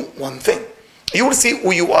 Do one thing. You will see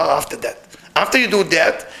who you are after that. After you do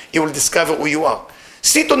that, you will discover who you are.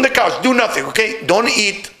 Sit on the couch, do nothing, okay? Don't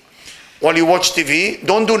eat while you watch TV.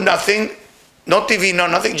 Don't do nothing. No TV, no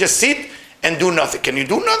nothing. Just sit and do nothing. Can you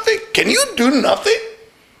do nothing? Can you do nothing?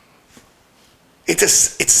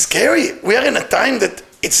 It's scary. We are in a time that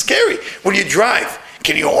it's scary. When you drive,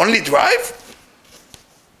 can you only drive?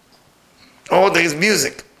 Oh, there is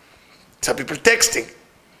music. Some people texting.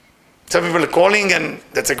 Some people are calling, and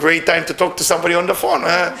that's a great time to talk to somebody on the phone.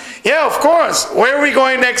 Yeah, of course. Where are we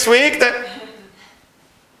going next week?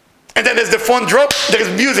 And then as the phone drops, there's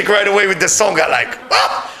music right away with the song I like.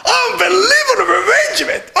 Oh, unbelievable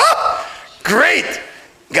arrangement. Oh, great.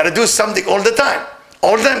 Got to do something all the time.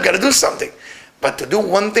 All the time, got to do something. But to do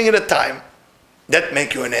one thing at a time, that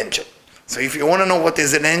makes you an angel. So if you want to know what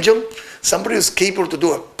is an angel, somebody who's capable to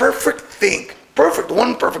do a perfect thing,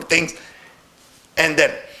 one perfect thing. And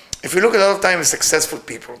then, if you look at a lot of times successful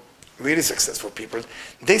people, really successful people,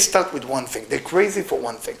 they start with one thing. They're crazy for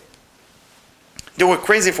one thing. They were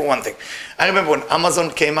crazy for one thing. I remember when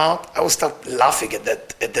Amazon came out, I would start laughing at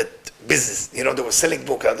that business. You know, they were selling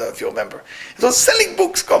books. I don't know if you remember. It was selling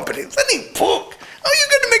books company, selling book. How are you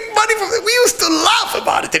going to make money from it? We used to laugh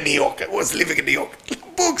about it in New York. I was living in New York.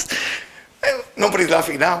 Books. Nobody's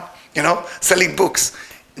laughing now, you know, selling books.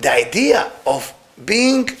 The idea of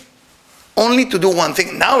being only to do one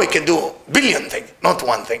thing, now we can do a billion things, not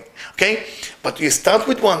one thing, okay? But you start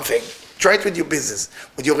with one thing, try it with your business,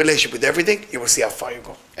 with your relationship, with everything, you will see how far you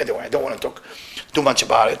go. Anyway, I don't want to talk too much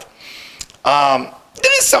about it.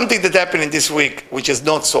 There is something that happened in this week, which is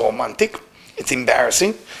not so romantic, it's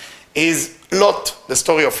embarrassing, is Lot, the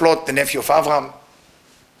story of Lot, the nephew of Abraham.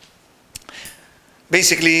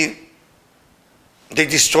 Basically, they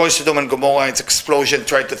destroy Sodom and Gomorrah, it's explosion,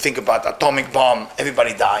 try to think about atomic bomb,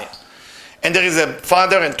 everybody died. And there is a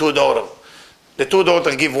father and two daughters. The two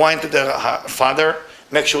daughters give wine to their father,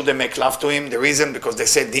 make sure they make love to him. The reason, because they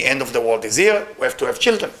said the end of the world is here, we have to have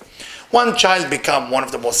children. One child become one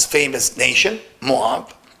of the most famous nation,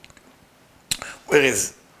 Moab, where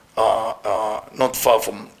is not far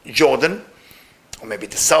from Jordan, or maybe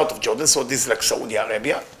the south of Jordan, so this is like Saudi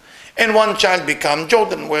Arabia. And one child become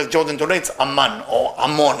Jordan, where Jordan today it's Amman, or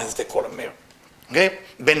Ammon as they call him here. Okay?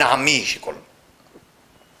 Ben Ami, she call him.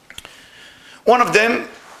 One of them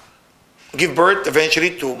give birth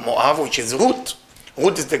eventually to Moab, which is Ruth.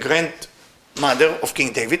 Ruth is the grandmother of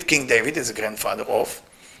King David. King David is the grandfather of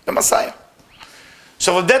the Messiah.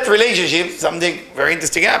 So with that relationship, something very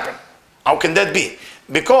interesting happened. How can that be?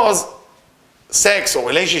 Because sex or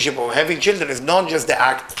relationship or having children is not just the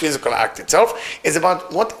act, physical act itself, it's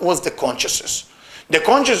about what was the consciousness. The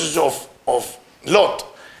consciousness of Lot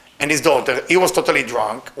and his daughter, he was totally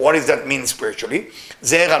drunk. What does that mean spiritually?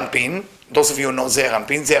 Zeir Anpin, those of you who know Zeir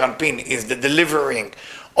Anpin, Zeir Anpin is the delivering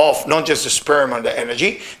of not just the sperm and the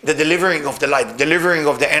energy, the delivering of the light, the delivering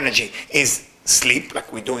of the energy is sleep,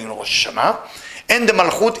 like we do in Rosh Hashanah. And the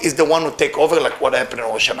Malchut is the one who take over, like what happened in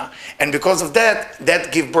Rosh Hashanah. And because of that,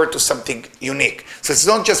 that give birth to something unique. So it's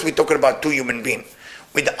not just we're talking about two human beings.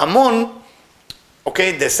 With Ammon,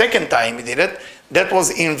 okay, the second time he did it, that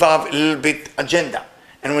was involved a little bit agenda.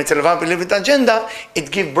 And when it's involved a little bit agenda,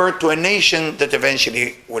 it gives birth to a nation that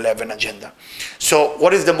eventually will have an agenda. So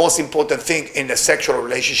what is the most important thing in a sexual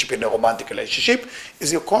relationship, in a romantic relationship,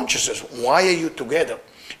 is your consciousness. Why are you together?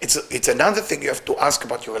 It's another thing you have to ask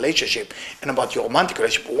about your relationship and about your romantic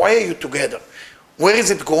relationship. Why are you together? Where is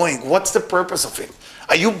it going? What's the purpose of it?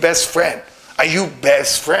 Are you best friend? Are you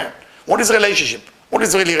best friend? What is relationship? What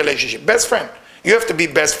is really relationship? Best friend. You have to be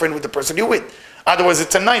best friend with the person you're with. Otherwise,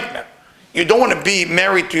 it's a nightmare. You don't want to be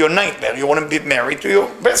married to your nightmare. You want to be married to your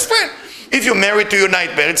best friend. If you're married to your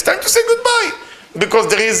nightmare, it's time to say goodbye. Because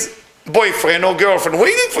there is boyfriend or girlfriend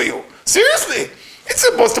waiting for you. Seriously. It's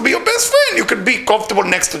supposed to be your best friend. You can be comfortable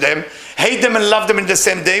next to them, hate them and love them in the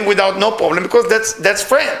same day without no problem, because that's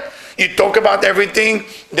friend. You talk about everything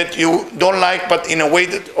that you don't like, but in a way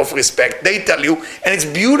of respect. They tell you, and it's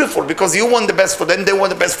beautiful because you want the best for them, they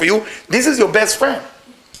want the best for you. This is your best friend.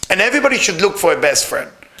 And everybody should look for a best friend.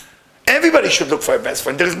 Everybody should look for a best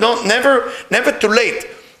friend. There is never too late.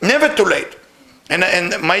 Never too late.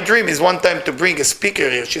 And my dream is one time to bring a speaker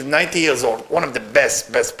here. She's 90 years old, one of the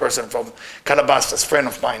best person from Calabasas, friend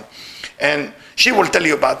of mine. And she will tell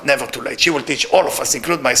you about never too late. She will teach all of us,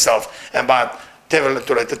 include myself, about never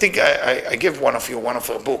too late. I think I give one of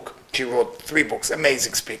her book. She wrote 3 books,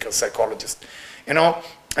 amazing speaker, psychologist. You know,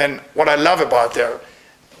 and what I love about her,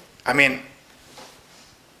 I mean,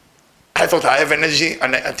 I thought I have energy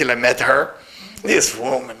until I met her. This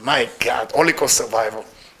woman, my God, Holocaust survivor.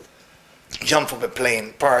 Jump from a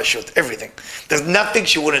plane, parachute, everything. There's nothing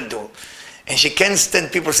she wouldn't do. And she can't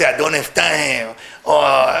stand people say, I don't have time, or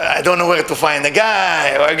I don't know where to find a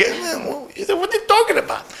guy. Or she said, what are you talking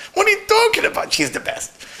about? What are you talking about? She's the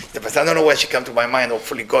best. The best. I don't know why she came to my mind.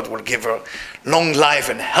 Hopefully God will give her long life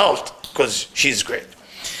and health, because she's great.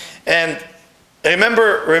 And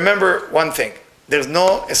remember one thing. There's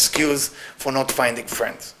no excuse for not finding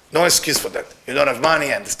friends. No excuse for that. You don't have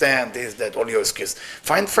money, I understand, this, that, all your excuse.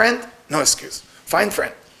 Find friend, no excuse. Find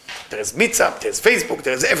friend. There's Meetup, there's Facebook,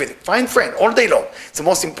 there's everything. Find friend all day long. It's the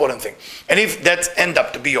most important thing. And if that ends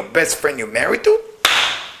up to be your best friend you're married to,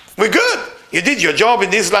 we're good. You did your job in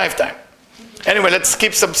this lifetime. Anyway, let's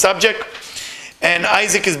skip some subject. And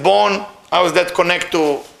Isaac is born. How does that connect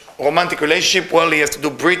to romantic relationship? Well, he has to do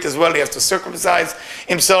brit as well. He has to circumcise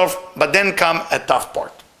himself. But then come a tough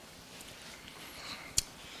part.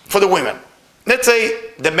 For the women. Let's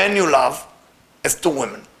say the man you love has two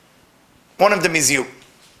women. One of them is you.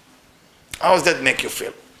 How does that make you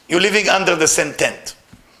feel? You're living under the same tent.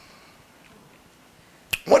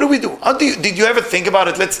 What do we do? Did you ever think about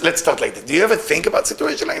it? Let's start like that. Do you ever think about a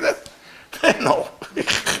situation like that? No. You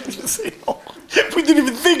say no. We didn't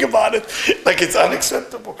even think about it. Like it's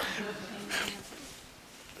unacceptable.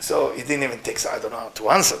 So it didn't even take, so I don't know how to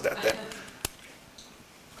answer that then.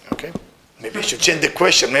 Okay. Maybe I should change the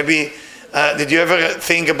question. Maybe, did you ever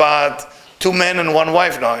think about two men and one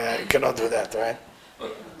wife? No, you cannot do that, right?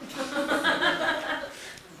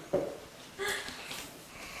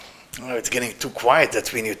 Oh, it's getting too quiet.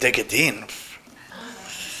 That's when you take it in.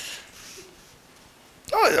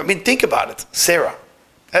 Oh, I mean, think about it. Sarah,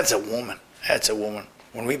 that's a woman. That's a woman.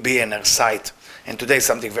 When we be in her sight, and today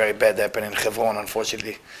something very bad happened in Hebron,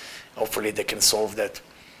 unfortunately. Hopefully they can solve that.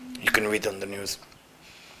 You can read on the news.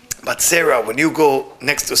 But Sarah, when you go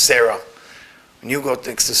next to Sarah, when you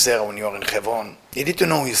are in Hebron, you need to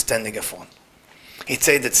know who you're standing in front. It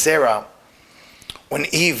said that Sarah, when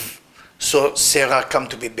Eve saw Sarah come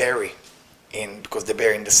to be buried, because they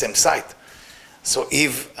bury in the same site, so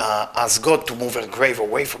Eve asked God to move her grave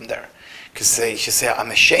away from there. Because she said,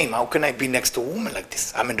 I'm ashamed. How can I be next to a woman like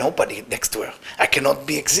this? I'm a nobody next to her. I cannot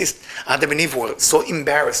exist. Adam and Eve were so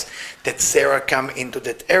embarrassed that Sarah come into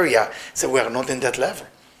that area. So we are not in that level.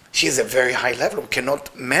 She is a very high level. We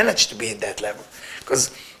cannot manage to be in that level.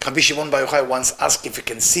 Because Rabbi Shimon Bar Yochai once asked if he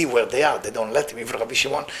can see where they are. They don't let him. Even Rabbi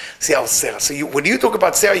Shimon, see how Sarah. So when you talk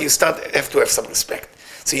about Sarah, you have to have some respect.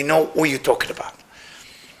 So you know who you're talking about.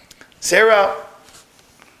 Sarah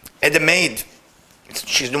had a maid.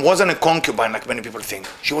 She wasn't a concubine like many people think.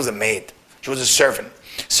 She was a maid. She was a servant.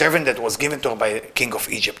 Servant that was given to her by the king of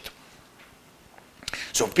Egypt.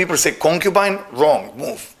 So if people say concubine, wrong,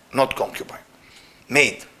 move, not concubine.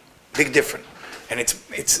 Maid, big difference. And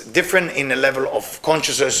it's different in the level of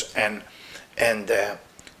consciousness and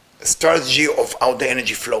strategy of how the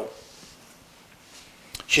energy flow.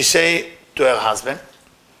 She say to her husband,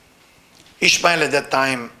 Ishmael at that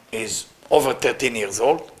time is over 13 years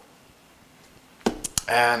old,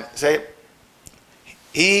 and say,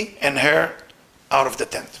 he and her out of the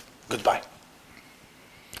tent. Goodbye.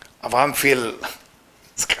 Abraham feel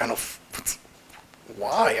it's kind of,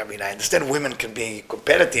 why? I mean, I understand women can be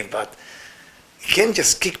competitive, but you can't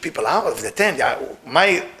just kick people out of the tent.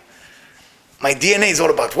 My DNA is all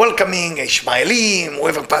about welcoming, Ishmaelim,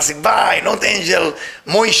 whoever passing by, not angel,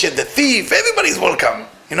 Moshe the thief, everybody's welcome,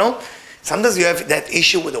 you know? Sometimes you have that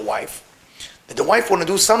issue with the wife. That the wife want to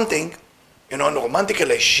do something, you know, in a romantic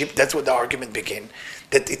relationship, that's where the argument begin,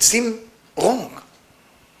 that it seemed wrong.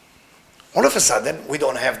 All of a sudden, we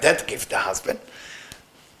don't have that gift, the husband.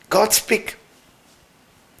 God speak.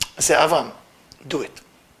 I say, Avram, do it.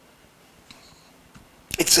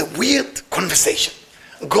 It's a weird conversation.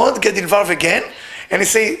 God get involved again, and he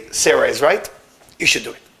say, Sarah is right, you should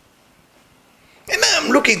do it. And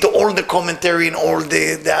I'm looking to all the commentary and all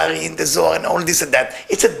the Ari and the Zohar and all this and that.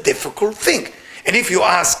 It's a difficult thing. And if you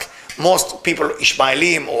ask most people,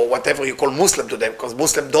 Ishmaelim or whatever you call Muslim today, because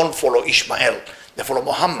Muslims don't follow Ishmael, they follow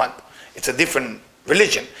Muhammad. It's a different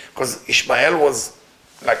religion, because Ishmael was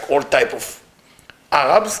like all type of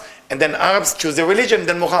Arabs, and then Arabs choose their religion,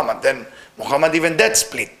 then Muhammad. Then Muhammad even that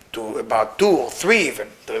split to about 2 or 3 even.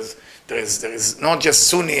 There is not just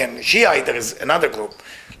Sunni and Shia, there is another group.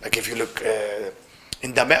 Like if you look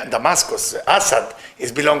in Damascus, Assad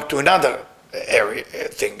is belong to another area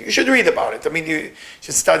thing. You should read about it. I mean, you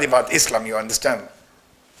should study about Islam, you understand.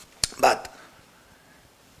 But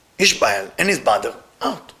Ishmael and his mother,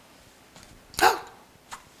 out.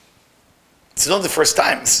 It's not the first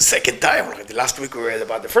time, it's the second time already. Last week we read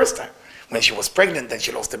about the first time. When she was pregnant, then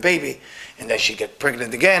she lost the baby, and then she get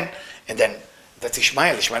pregnant again, and then that's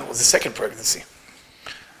Ishmael. Ishmael was the second pregnancy.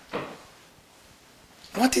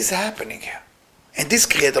 What is happening here? And this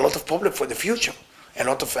created a lot of problem for the future, a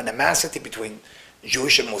lot of animosity between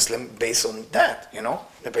Jewish and Muslim based on that,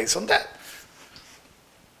 based on that.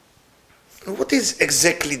 What is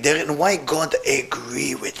exactly there and why God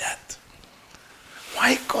agree with that?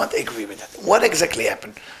 Why God agree with that? What exactly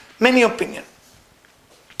happened? Many opinions.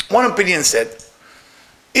 One opinion said,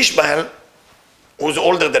 Ishmael, who was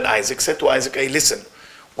older than Isaac, said to Isaac, hey, listen,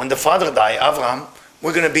 when the father died, Abraham,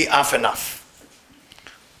 we're going to be half enough.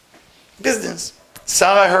 Business.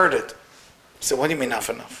 Sarah heard it. So what do you mean half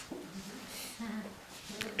enough?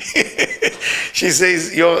 She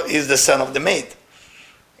says, he's the son of the maid.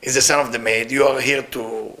 He's the son of the maid. You are here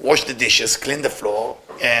to wash the dishes, clean the floor,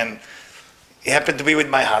 and he happened to be with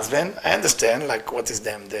my husband. I understand, like, what is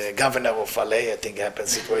them? The governor of LA, I think, happened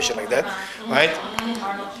situation like that, right?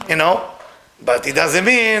 But it doesn't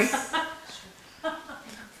mean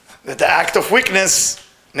that the act of weakness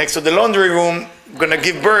next to the laundry room gonna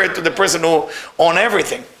give birth to the person who own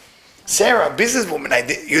everything. Sarah,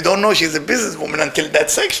 businesswoman, you don't know she's a businesswoman until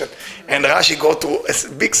that section. And Rashi go to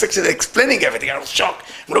a big section explaining everything. I was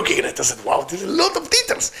shocked. I'm looking at it. I said, wow, there's a lot of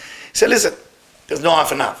details. He said, listen, there's no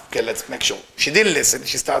half enough. Okay, let's make sure. She didn't listen.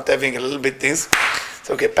 She started having a little bit this.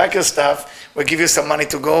 So, okay, pack your stuff. We'll give you some money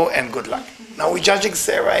to go and good luck. Now we're judging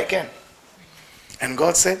Sarah again. And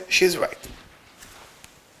God said, she's right.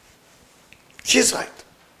 She's right.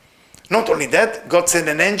 Not only that, God sent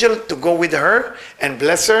an angel to go with her and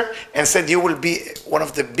bless her and said, you will be one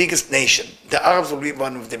of the biggest nations. The Arabs will be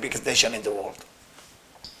one of the biggest nations in the world.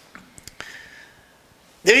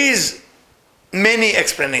 There is many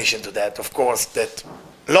explanations to that, of course, that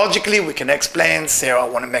logically we can explain, Sarah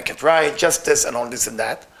want to make it right, justice and all this and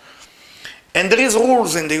that. And there is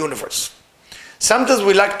rules in the universe. Sometimes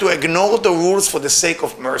we like to ignore the rules for the sake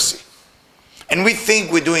of mercy. And we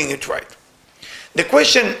think we're doing it right. The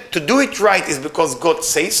question to do it right is because God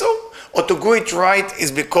says so, or to do it right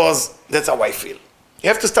is because that's how I feel. You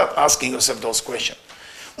have to start asking yourself those questions.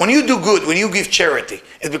 When you do good, when you give charity,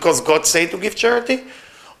 it's because God said to give charity,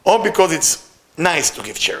 or because it's nice to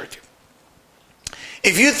give charity.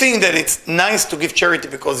 If you think that it's nice to give charity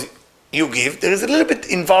because you give, there is a little bit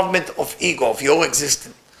involvement of ego, of your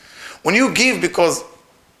existence. When you give because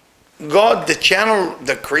God, the channel,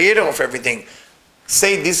 the creator of everything,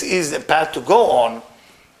 say this is a path to go on,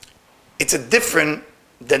 it's a different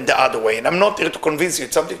than the other way. And I'm not here to convince you.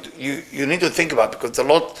 It's something you need to think about, because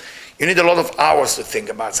you need a lot of hours to think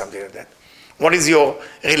about something like that. What is your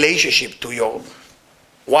relationship to your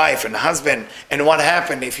wife and husband? And what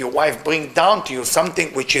happens if your wife brings down to you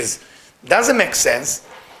something which doesn't make sense,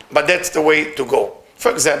 but that's the way to go.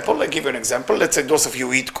 For example, I'll give you an example. Let's say those of you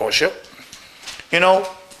who eat kosher.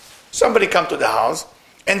 Somebody come to the house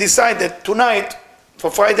and decide that tonight, for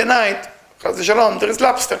Friday night, Chas Shalom, there is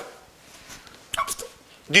lobster.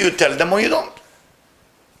 Do you tell them or you don't?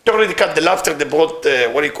 They already cut the lobster, they brought,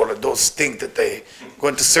 those things that they go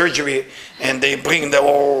into surgery and they bring the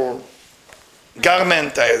whole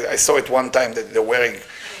garment. I saw it one time that they're wearing,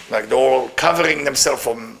 like they're all covering themselves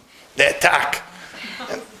from the attack.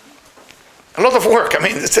 And a lot of work. I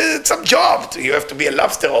mean, it's a job. You have to be a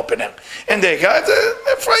lobster opener. And they got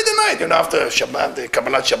a Friday night, after Shabbat, the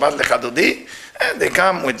Kabbalat Shabbat Lechadodi, and they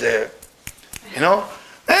come with the,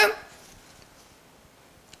 and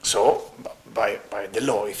so by the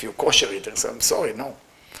law, if you kosher eaters, I'm sorry, no.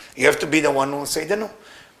 You have to be the one who say the no.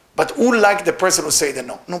 But who like the person who say the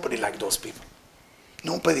no? Nobody like those people.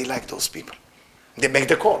 Nobody like those people. They make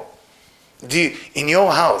the call. In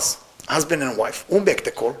your house, husband and wife, who make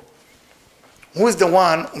the call? Who is the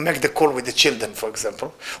one who make the call with the children, for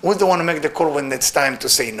example? Who is the one who make the call when it's time to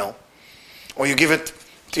say no? Or you give it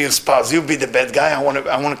to your spouse, you be the bad guy, I want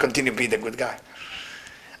to continue to be the good guy.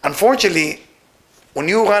 Unfortunately, when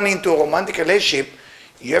you run into a romantic relationship,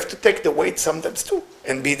 you have to take the weight sometimes too,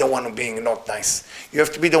 and be the one who being not nice. You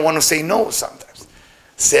have to be the one who say no sometimes.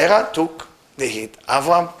 Sarah took the hit.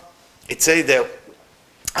 Avram, it says that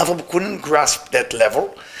Avram couldn't grasp that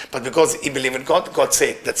level, but because he believed in God, God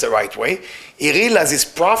said that's the right way. He realized his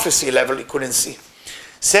prophecy level he couldn't see.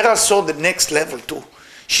 Sarah saw the next level too.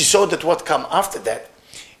 She saw that what come after that,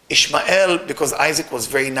 Ishmael, because Isaac was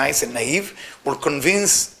very nice and naive, will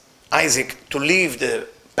convince Isaac to leave the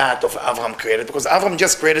path of Avram created, because Avram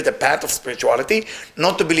just created a path of spirituality,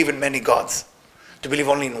 not to believe in many gods, to believe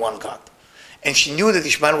only in one God. And she knew that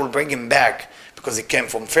Ishmael will bring him back, because he came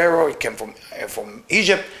from Pharaoh, he came from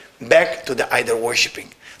Egypt, back to the idol worshipping.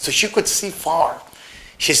 So she could see far.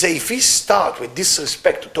 She said, if he start with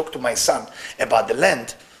disrespect to talk to my son about the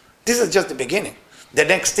land, this is just the beginning. The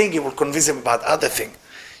next thing he will convince him about other thing.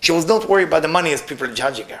 She was not worried about the money as people are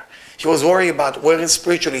judging her. She was worried about where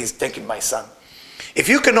spiritually he's taking my son. If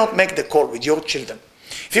you cannot make the call with your children,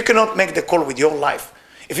 if you cannot make the call with your life,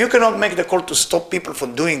 if you cannot make the call to stop people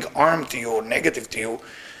from doing harm to you or negative to you,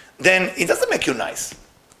 then it doesn't make you nice.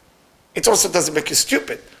 It also doesn't make you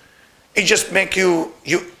stupid. It just makes you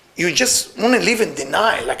just want to live in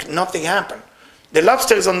denial, like nothing happened. The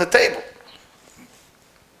lobster is on the table.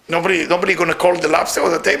 Nobody gonna call the lobster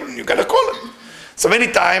on the table, and you gotta call it. So many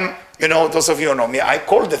times, those of you who know me, I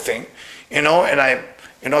call the thing, and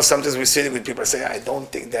sometimes we sit with people and say, I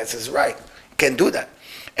don't think that is right. Can't do that.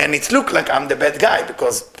 And it looks like I'm the bad guy,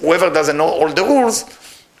 because whoever doesn't know all the rules,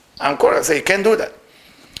 I'm calling, I say, you can't do that.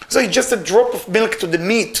 So it's just a drop of milk to the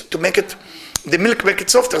meat to make it, the milk make it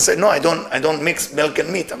softer. I say, no, I don't mix milk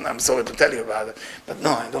and meat. I'm sorry to tell you about it. But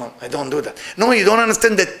no, I don't do that. No, you don't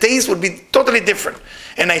understand, the taste would be totally different.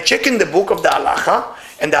 And I check in the book of the halacha,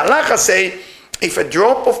 and the halacha say, if a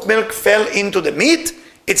drop of milk fell into the meat,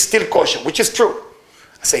 it's still kosher, which is true.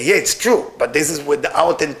 I say, yeah, it's true, but this is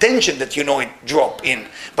without intention that it drop in.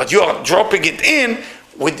 But you are dropping it in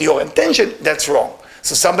with your intention, that's wrong.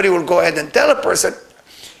 So somebody will go ahead and tell a person,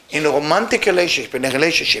 in a romantic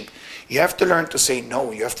relationship, you have to learn to say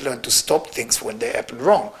no. You have to learn to stop things when they happen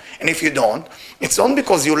wrong. And if you don't, it's not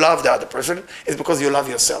because you love the other person, it's because you love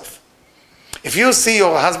yourself. If you see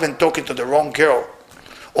your husband talking to the wrong girl,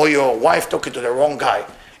 or your wife talking to the wrong guy,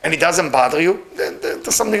 and it doesn't bother you, then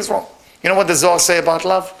something's wrong. You know what the Zohar say about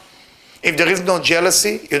love? If there is no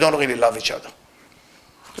jealousy, you don't really love each other.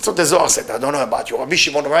 That's what the Zohar said. I don't know about you. Rabbi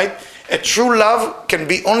Shimon, right? A true love can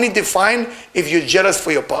be only defined if you're jealous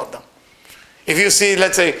for your partner. If you see,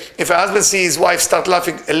 let's say, if a husband sees his wife start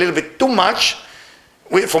laughing a little bit too much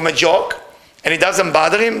from a joke, and it doesn't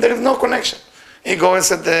bother him, there is no connection. He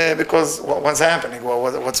goes and said, because what's happening?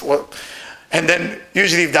 What? And then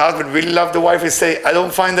usually if the husband really loves the wife, he say, I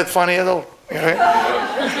don't find that funny at all. Right?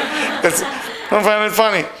 I don't find it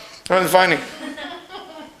funny. I don't find it funny.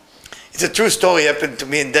 It's a true story. It happened to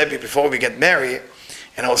me and Debbie before we get married,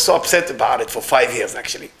 and I was so upset about it for 5 years,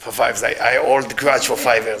 actually. For 5 years. I hold the grudge for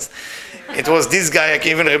 5 years. It was this guy, I can't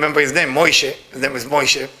even remember his name, Moshe. His name is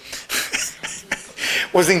Moshe.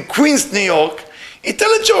 Was in Queens, New York. He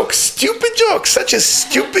tell a joke, stupid joke, such a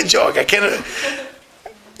stupid joke.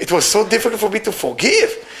 It was so difficult for me to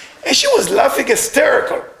forgive. And she was laughing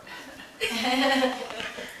hysterical.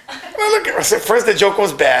 Well, look, I said, first the joke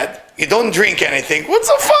was bad. You don't drink anything. What's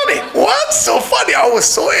so funny? What's so funny? I was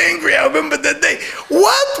so angry. I remember that day.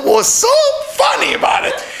 What was so funny about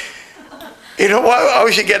it? You know how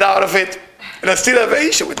she get out of it? And I still have an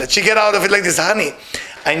issue with that. She get out of it like this, honey.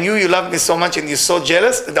 I knew you loved me so much and you're so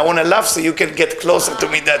jealous that I want to laugh so you can get closer to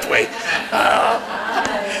me that way.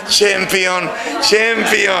 Champion.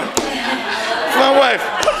 My wife.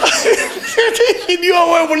 She knew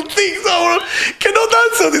how I will think, so I cannot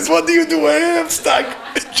answer this. What do you do? I am stuck.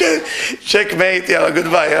 Checkmate. Yeah,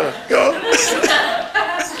 goodbye. Yeah. Go.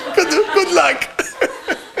 Good luck.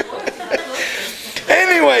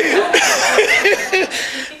 Anyway,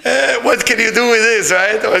 what can you do with this,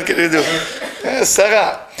 right? What can you do?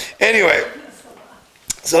 Sarah. Anyway,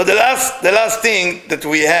 so the last thing that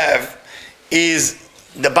we have is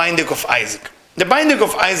the binding of Isaac. The binding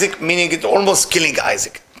of Isaac, meaning it almost killing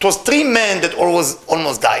Isaac. It was 3 men that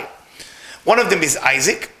almost died. One of them is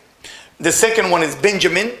Isaac, the second one is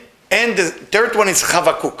Benjamin, and the third one is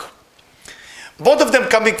Chavakuk. Both of them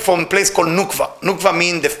coming from a place called Nukva. Nukva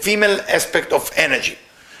means the female aspect of energy.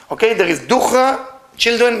 Okay, there is Duchra,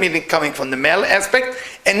 children, meaning coming from the male aspect,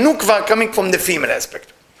 and Nukva coming from the female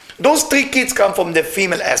aspect. Those 3 kids come from the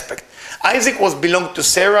female aspect. Isaac belonged to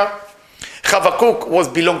Sarah,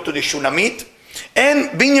 Chavakuk belonged to the Shunamite,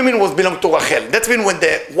 and Benjamin belonged to Rachel. That's when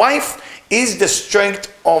the wife is the strength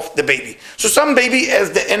of the baby. So some baby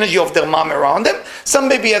has the energy of their mom around them, some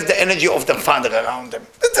baby has the energy of their father around them.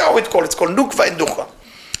 That's how it's called. It's called Nukva and Duchra.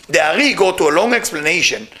 The Ari go to a long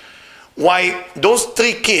explanation why those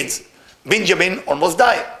 3 kids, Benjamin almost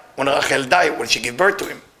died when Rachel died, when she gave birth to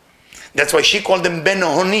him. That's why she called him Ben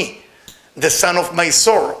Honi, the son of my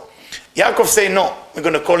sorrow. Yaakov say, no, we're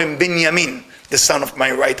going to call him Binyamin, the son of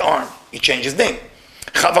my right arm. He changed his name.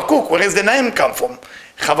 Chavakuk, where does the name come from?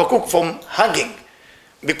 Chavakuk from hugging,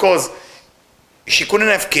 because she couldn't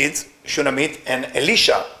have kids, Shunamit, and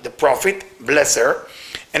Elisha, the prophet, bless her,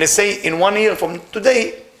 and they say in 1 year from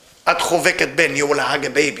today, at choveket ben, you will hug a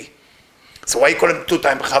baby. So why he called him 2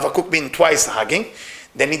 times? Chavakuk means twice hugging.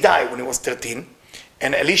 Then he died when he was 13,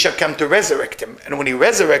 and Elisha came to resurrect him, and when he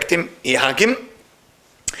resurrected him, he hugged him,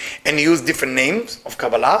 and he used different names of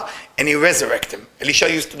Kabbalah, and he resurrected him. Elisha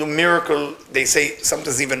used to do miracle, they say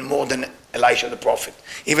sometimes even more than Elisha the prophet.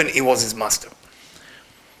 Even he was his master.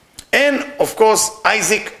 And of course,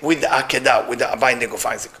 Isaac with the Akedah, with the binding of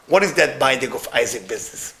Isaac. What is that binding of Isaac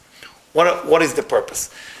business? What is the purpose?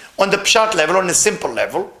 On the Pshat level, on the simple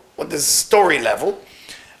level, on the story level,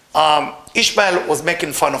 Ishmael was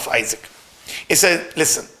making fun of Isaac. He said,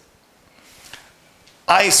 listen,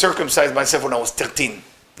 I circumcised myself when I was 13.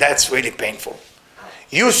 That's really painful.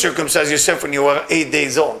 You circumcised yourself when you were 8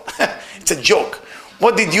 days old. It's a joke.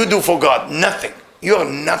 What did you do for God? Nothing. You are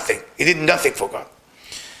nothing. You did nothing for God.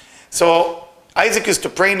 So Isaac used to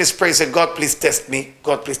pray in his prayer, said, God, please test me.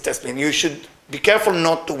 God, please test me. And you should be careful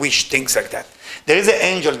not to wish things like that. There is an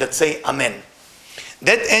angel that say Amen.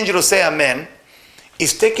 That angel who say Amen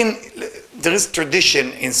is taken, there is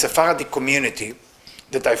tradition in Sephardic community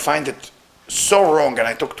that I find it so wrong, and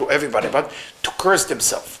I talk to everybody about, to curse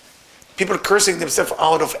themselves. People cursing themselves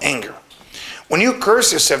out of anger. When you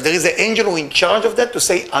curse yourself, there is an angel who is in charge of that to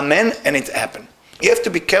say Amen, and it happened. You have to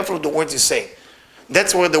be careful of the words you say.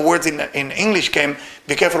 That's where the words in English came,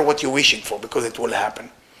 be careful what you're wishing for, because it will happen.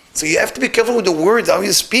 So you have to be careful with the words, how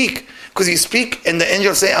you speak, because you speak and the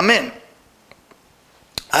angel say Amen.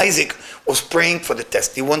 Isaac was praying for the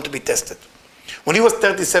test. He wanted to be tested. When he was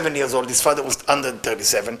 37 years old, his father was under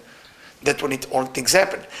 37. That's when all things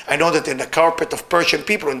happened. I know that in the carpet of Persian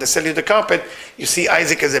people, when they sell you the carpet, you see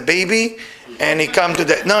Isaac as a baby, and he come to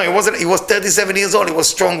the, no, he wasn't, he was 37 years old, he was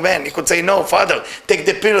a strong man. He could say, no, father, take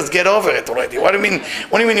the pills, get over it already. What do you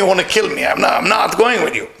mean you want to kill me? I'm not going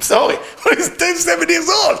with you. Sorry. He's 37 years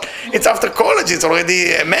old. It's after college, he's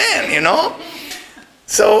already a man, you know?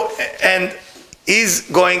 So, and he's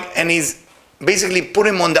going, and he's basically put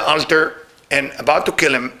him on the altar and about to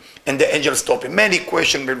kill him, and the angel stopped him. Many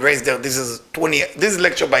questions were raised there. This is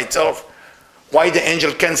lecture by itself. Why the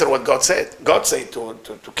angel cancel what God said? God said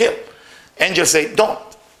to kill. Angel say, don't.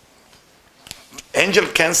 Angel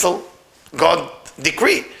cancel, God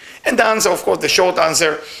decree. And the answer, of course, the short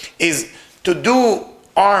answer is to do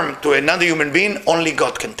harm to another human being, only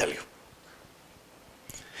God can tell you.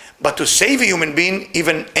 But to save a human being,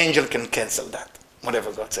 even angel can cancel that,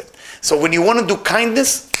 whatever God said. So when you want to do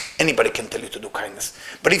kindness, anybody can tell you to do kindness.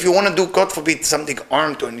 But if you want to do, God forbid, something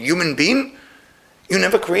harm to a human being, you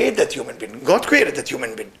never create that human being. God created that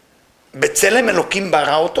human being. B'tselem Elokim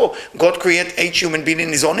bara oto. God created each human being in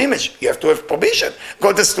his own image. You have to have permission.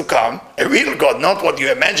 God has to come, a real God, not what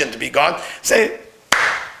you imagine to be God, say,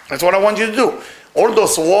 that's what I want you to do. All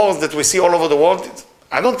those wars that we see all over the world,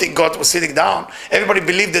 I don't think God was sitting down. Everybody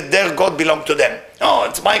believed that their God belonged to them. Oh,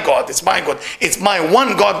 it's my God, it's my God. It's my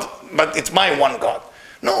one God, but it's my one God.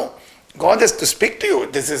 No, God has to speak to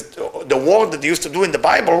you. This is the word that he used to do in the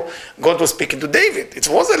Bible. God was speaking to David. It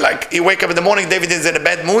wasn't like he wake up in the morning, David is in a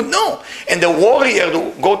bad mood. No. And the warrior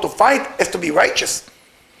to go to fight has to be righteous.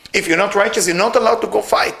 If you're not righteous, you're not allowed to go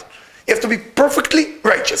fight. You have to be perfectly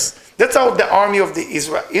righteous. That's how the army of the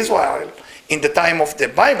Israel in the time of the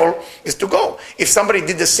Bible is to go. If somebody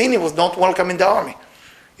did the sin, he was not welcome in the army.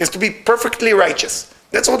 He has to be perfectly righteous.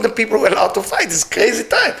 That's what the people were allowed to fight. It's crazy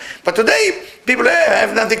time. But today, people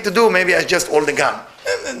have nothing to do. Maybe I just hold the gun.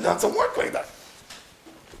 And it doesn't work like that.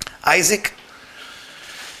 Isaac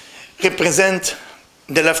represents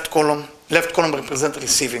the left column. Left column represents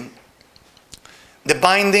receiving. The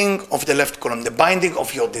binding of the left column, the binding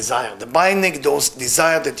of your desire, the binding those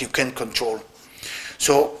desires that you can control.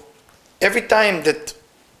 So every time that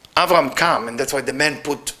Avram come, and that's why the man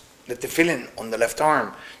put the tefillin on the left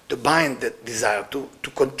arm, to bind the desire, to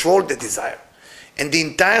control the desire. And the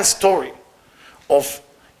entire story of,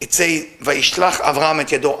 it says, Vayishlach Avram et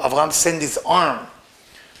yado, Avram sent his arm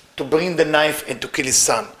to bring the knife and to kill his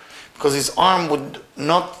son. Because his arm would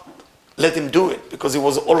not let him do it, because he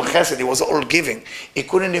was all chesed, he was all giving. He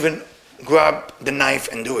couldn't even grab the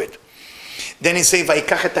knife and do it. Then he said,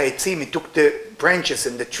 Vayikach et ha'etzim, he took the branches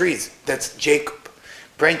and the trees. That's Jacob.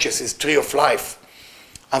 Branches is tree of life.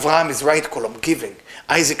 Avraham is right column, giving.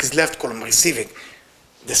 Isaac is left column, receiving.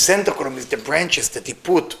 The center column is the branches that he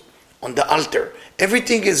put on the altar.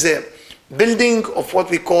 Everything is a building of what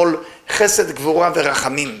we call chesed, gvura,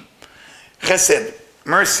 verachamim. Chesed,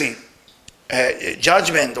 mercy,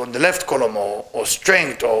 judgment on the left column, or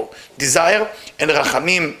strength, or desire, and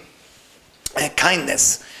rachamim,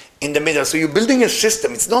 kindness in the middle. So you're building a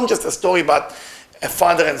system. It's not just a story about a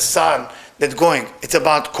father and son that's going. It's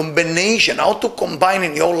about combination, how to combine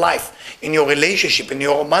in your life, in your relationship, in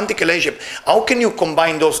your romantic relationship. How can you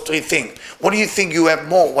combine those three things? What do you think you have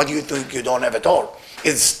more? What do you think you don't have at all?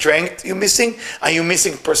 Is strength you missing? Are you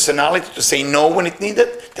missing personality to say no when it's needed?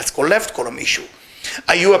 That's called left column issue.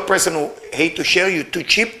 Are you a person who hate to share, you're too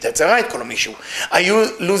cheap? That's a right column issue. Are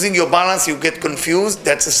you losing your balance, you get confused?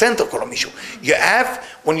 That's a center column issue. You have,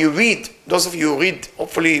 when you read, those of you who read,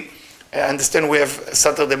 hopefully I understand we have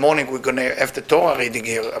Saturday morning, we're going to have the Torah reading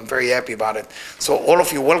here. I'm very happy about it. So all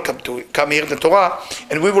of you welcome to come here to the Torah,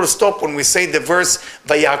 and we will stop when we say the verse,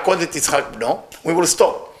 Vayakod et Yitzchak bno, we will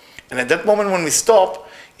stop. And at that moment when we stop,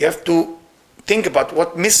 you have to think about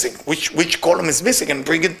what's missing, which column is missing, and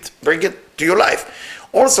bring it to your life.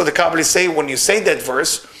 Also, the Kabbalists say when you say that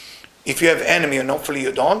verse, if you have enemy, and hopefully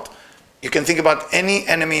you don't, you can think about any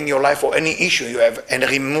enemy in your life or any issue you have and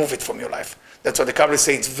remove it from your life. That's what the Kabbalists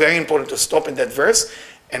say. It's very important to stop in that verse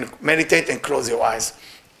and meditate and close your eyes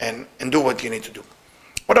and do what you need to do.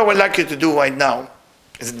 What I would like you to do right now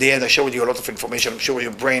is at the end, I showed you a lot of information. I'm sure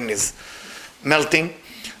your brain is melting.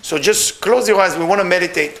 So just close your eyes. We want to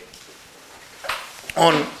meditate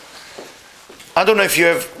on, I don't know if you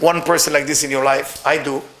have one person like this in your life. I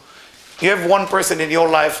do. You have one person in your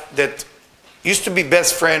life that used to be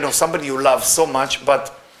best friend or somebody you love so much,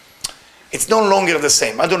 but it's no longer the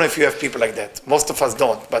same. I don't know if you have people like that. Most of us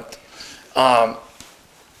don't, but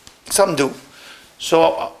some do.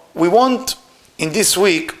 So we want in this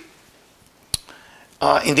week,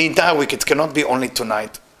 in the entire week, it cannot be only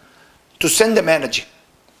tonight, to send them energy.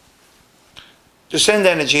 To send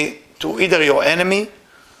energy to either your enemy,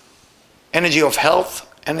 energy of health,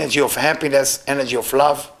 energy of happiness, energy of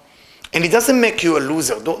love. And it doesn't make you a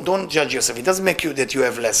loser. Don't judge yourself. It doesn't make you that you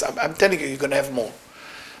have less. I'm telling you, you're going to have more.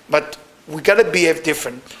 But we got to behave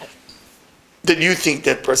different than you think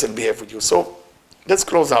that person behave with you. So let's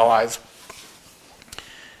close our eyes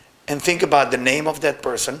and think about the name of that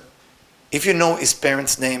person. If you know his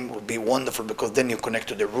parents' name, it would be wonderful because then you connect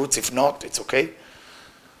to the roots. If not, it's okay.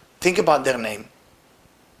 Think about their name.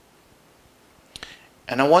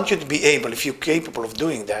 And I want you to be able, if you're capable of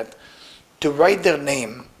doing that, to write their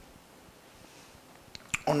name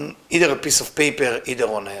on either a piece of paper, either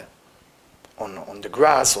on the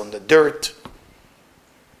grass, on the dirt,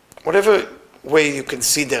 whatever way you can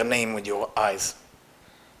see their name with your eyes.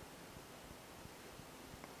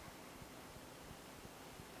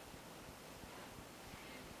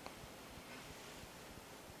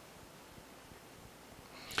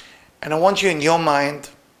 And I want you in your mind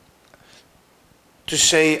to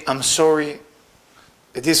say, I'm sorry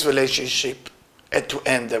that this relationship had to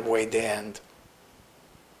end the way they end.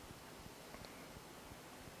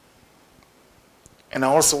 And I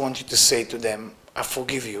also want you to say to them, I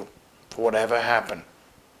forgive you for whatever happened.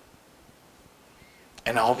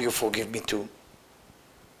 And I hope you forgive me too.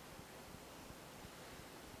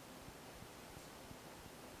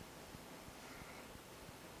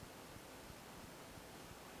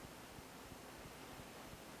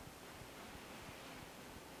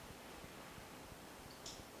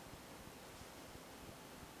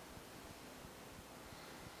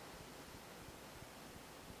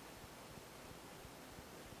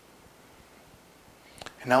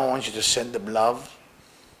 And now I want you to send them love,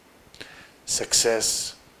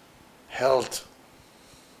 success, health,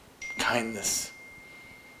 kindness.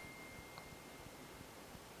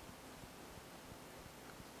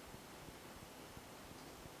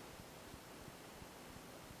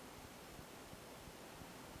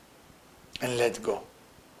 And let go.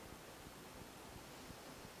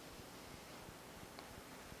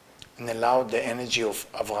 And allow the energy of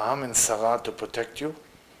Abraham and Sarah to protect you,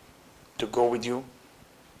 to go with you,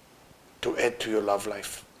 to add to your love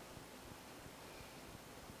life.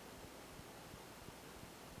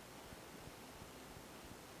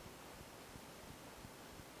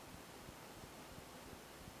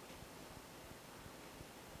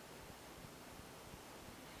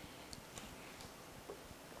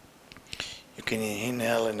 You can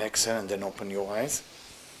inhale and exhale and then open your eyes.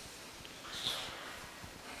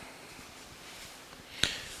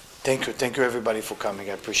 Thank you everybody for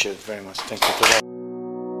coming. I appreciate it very much. Thank you.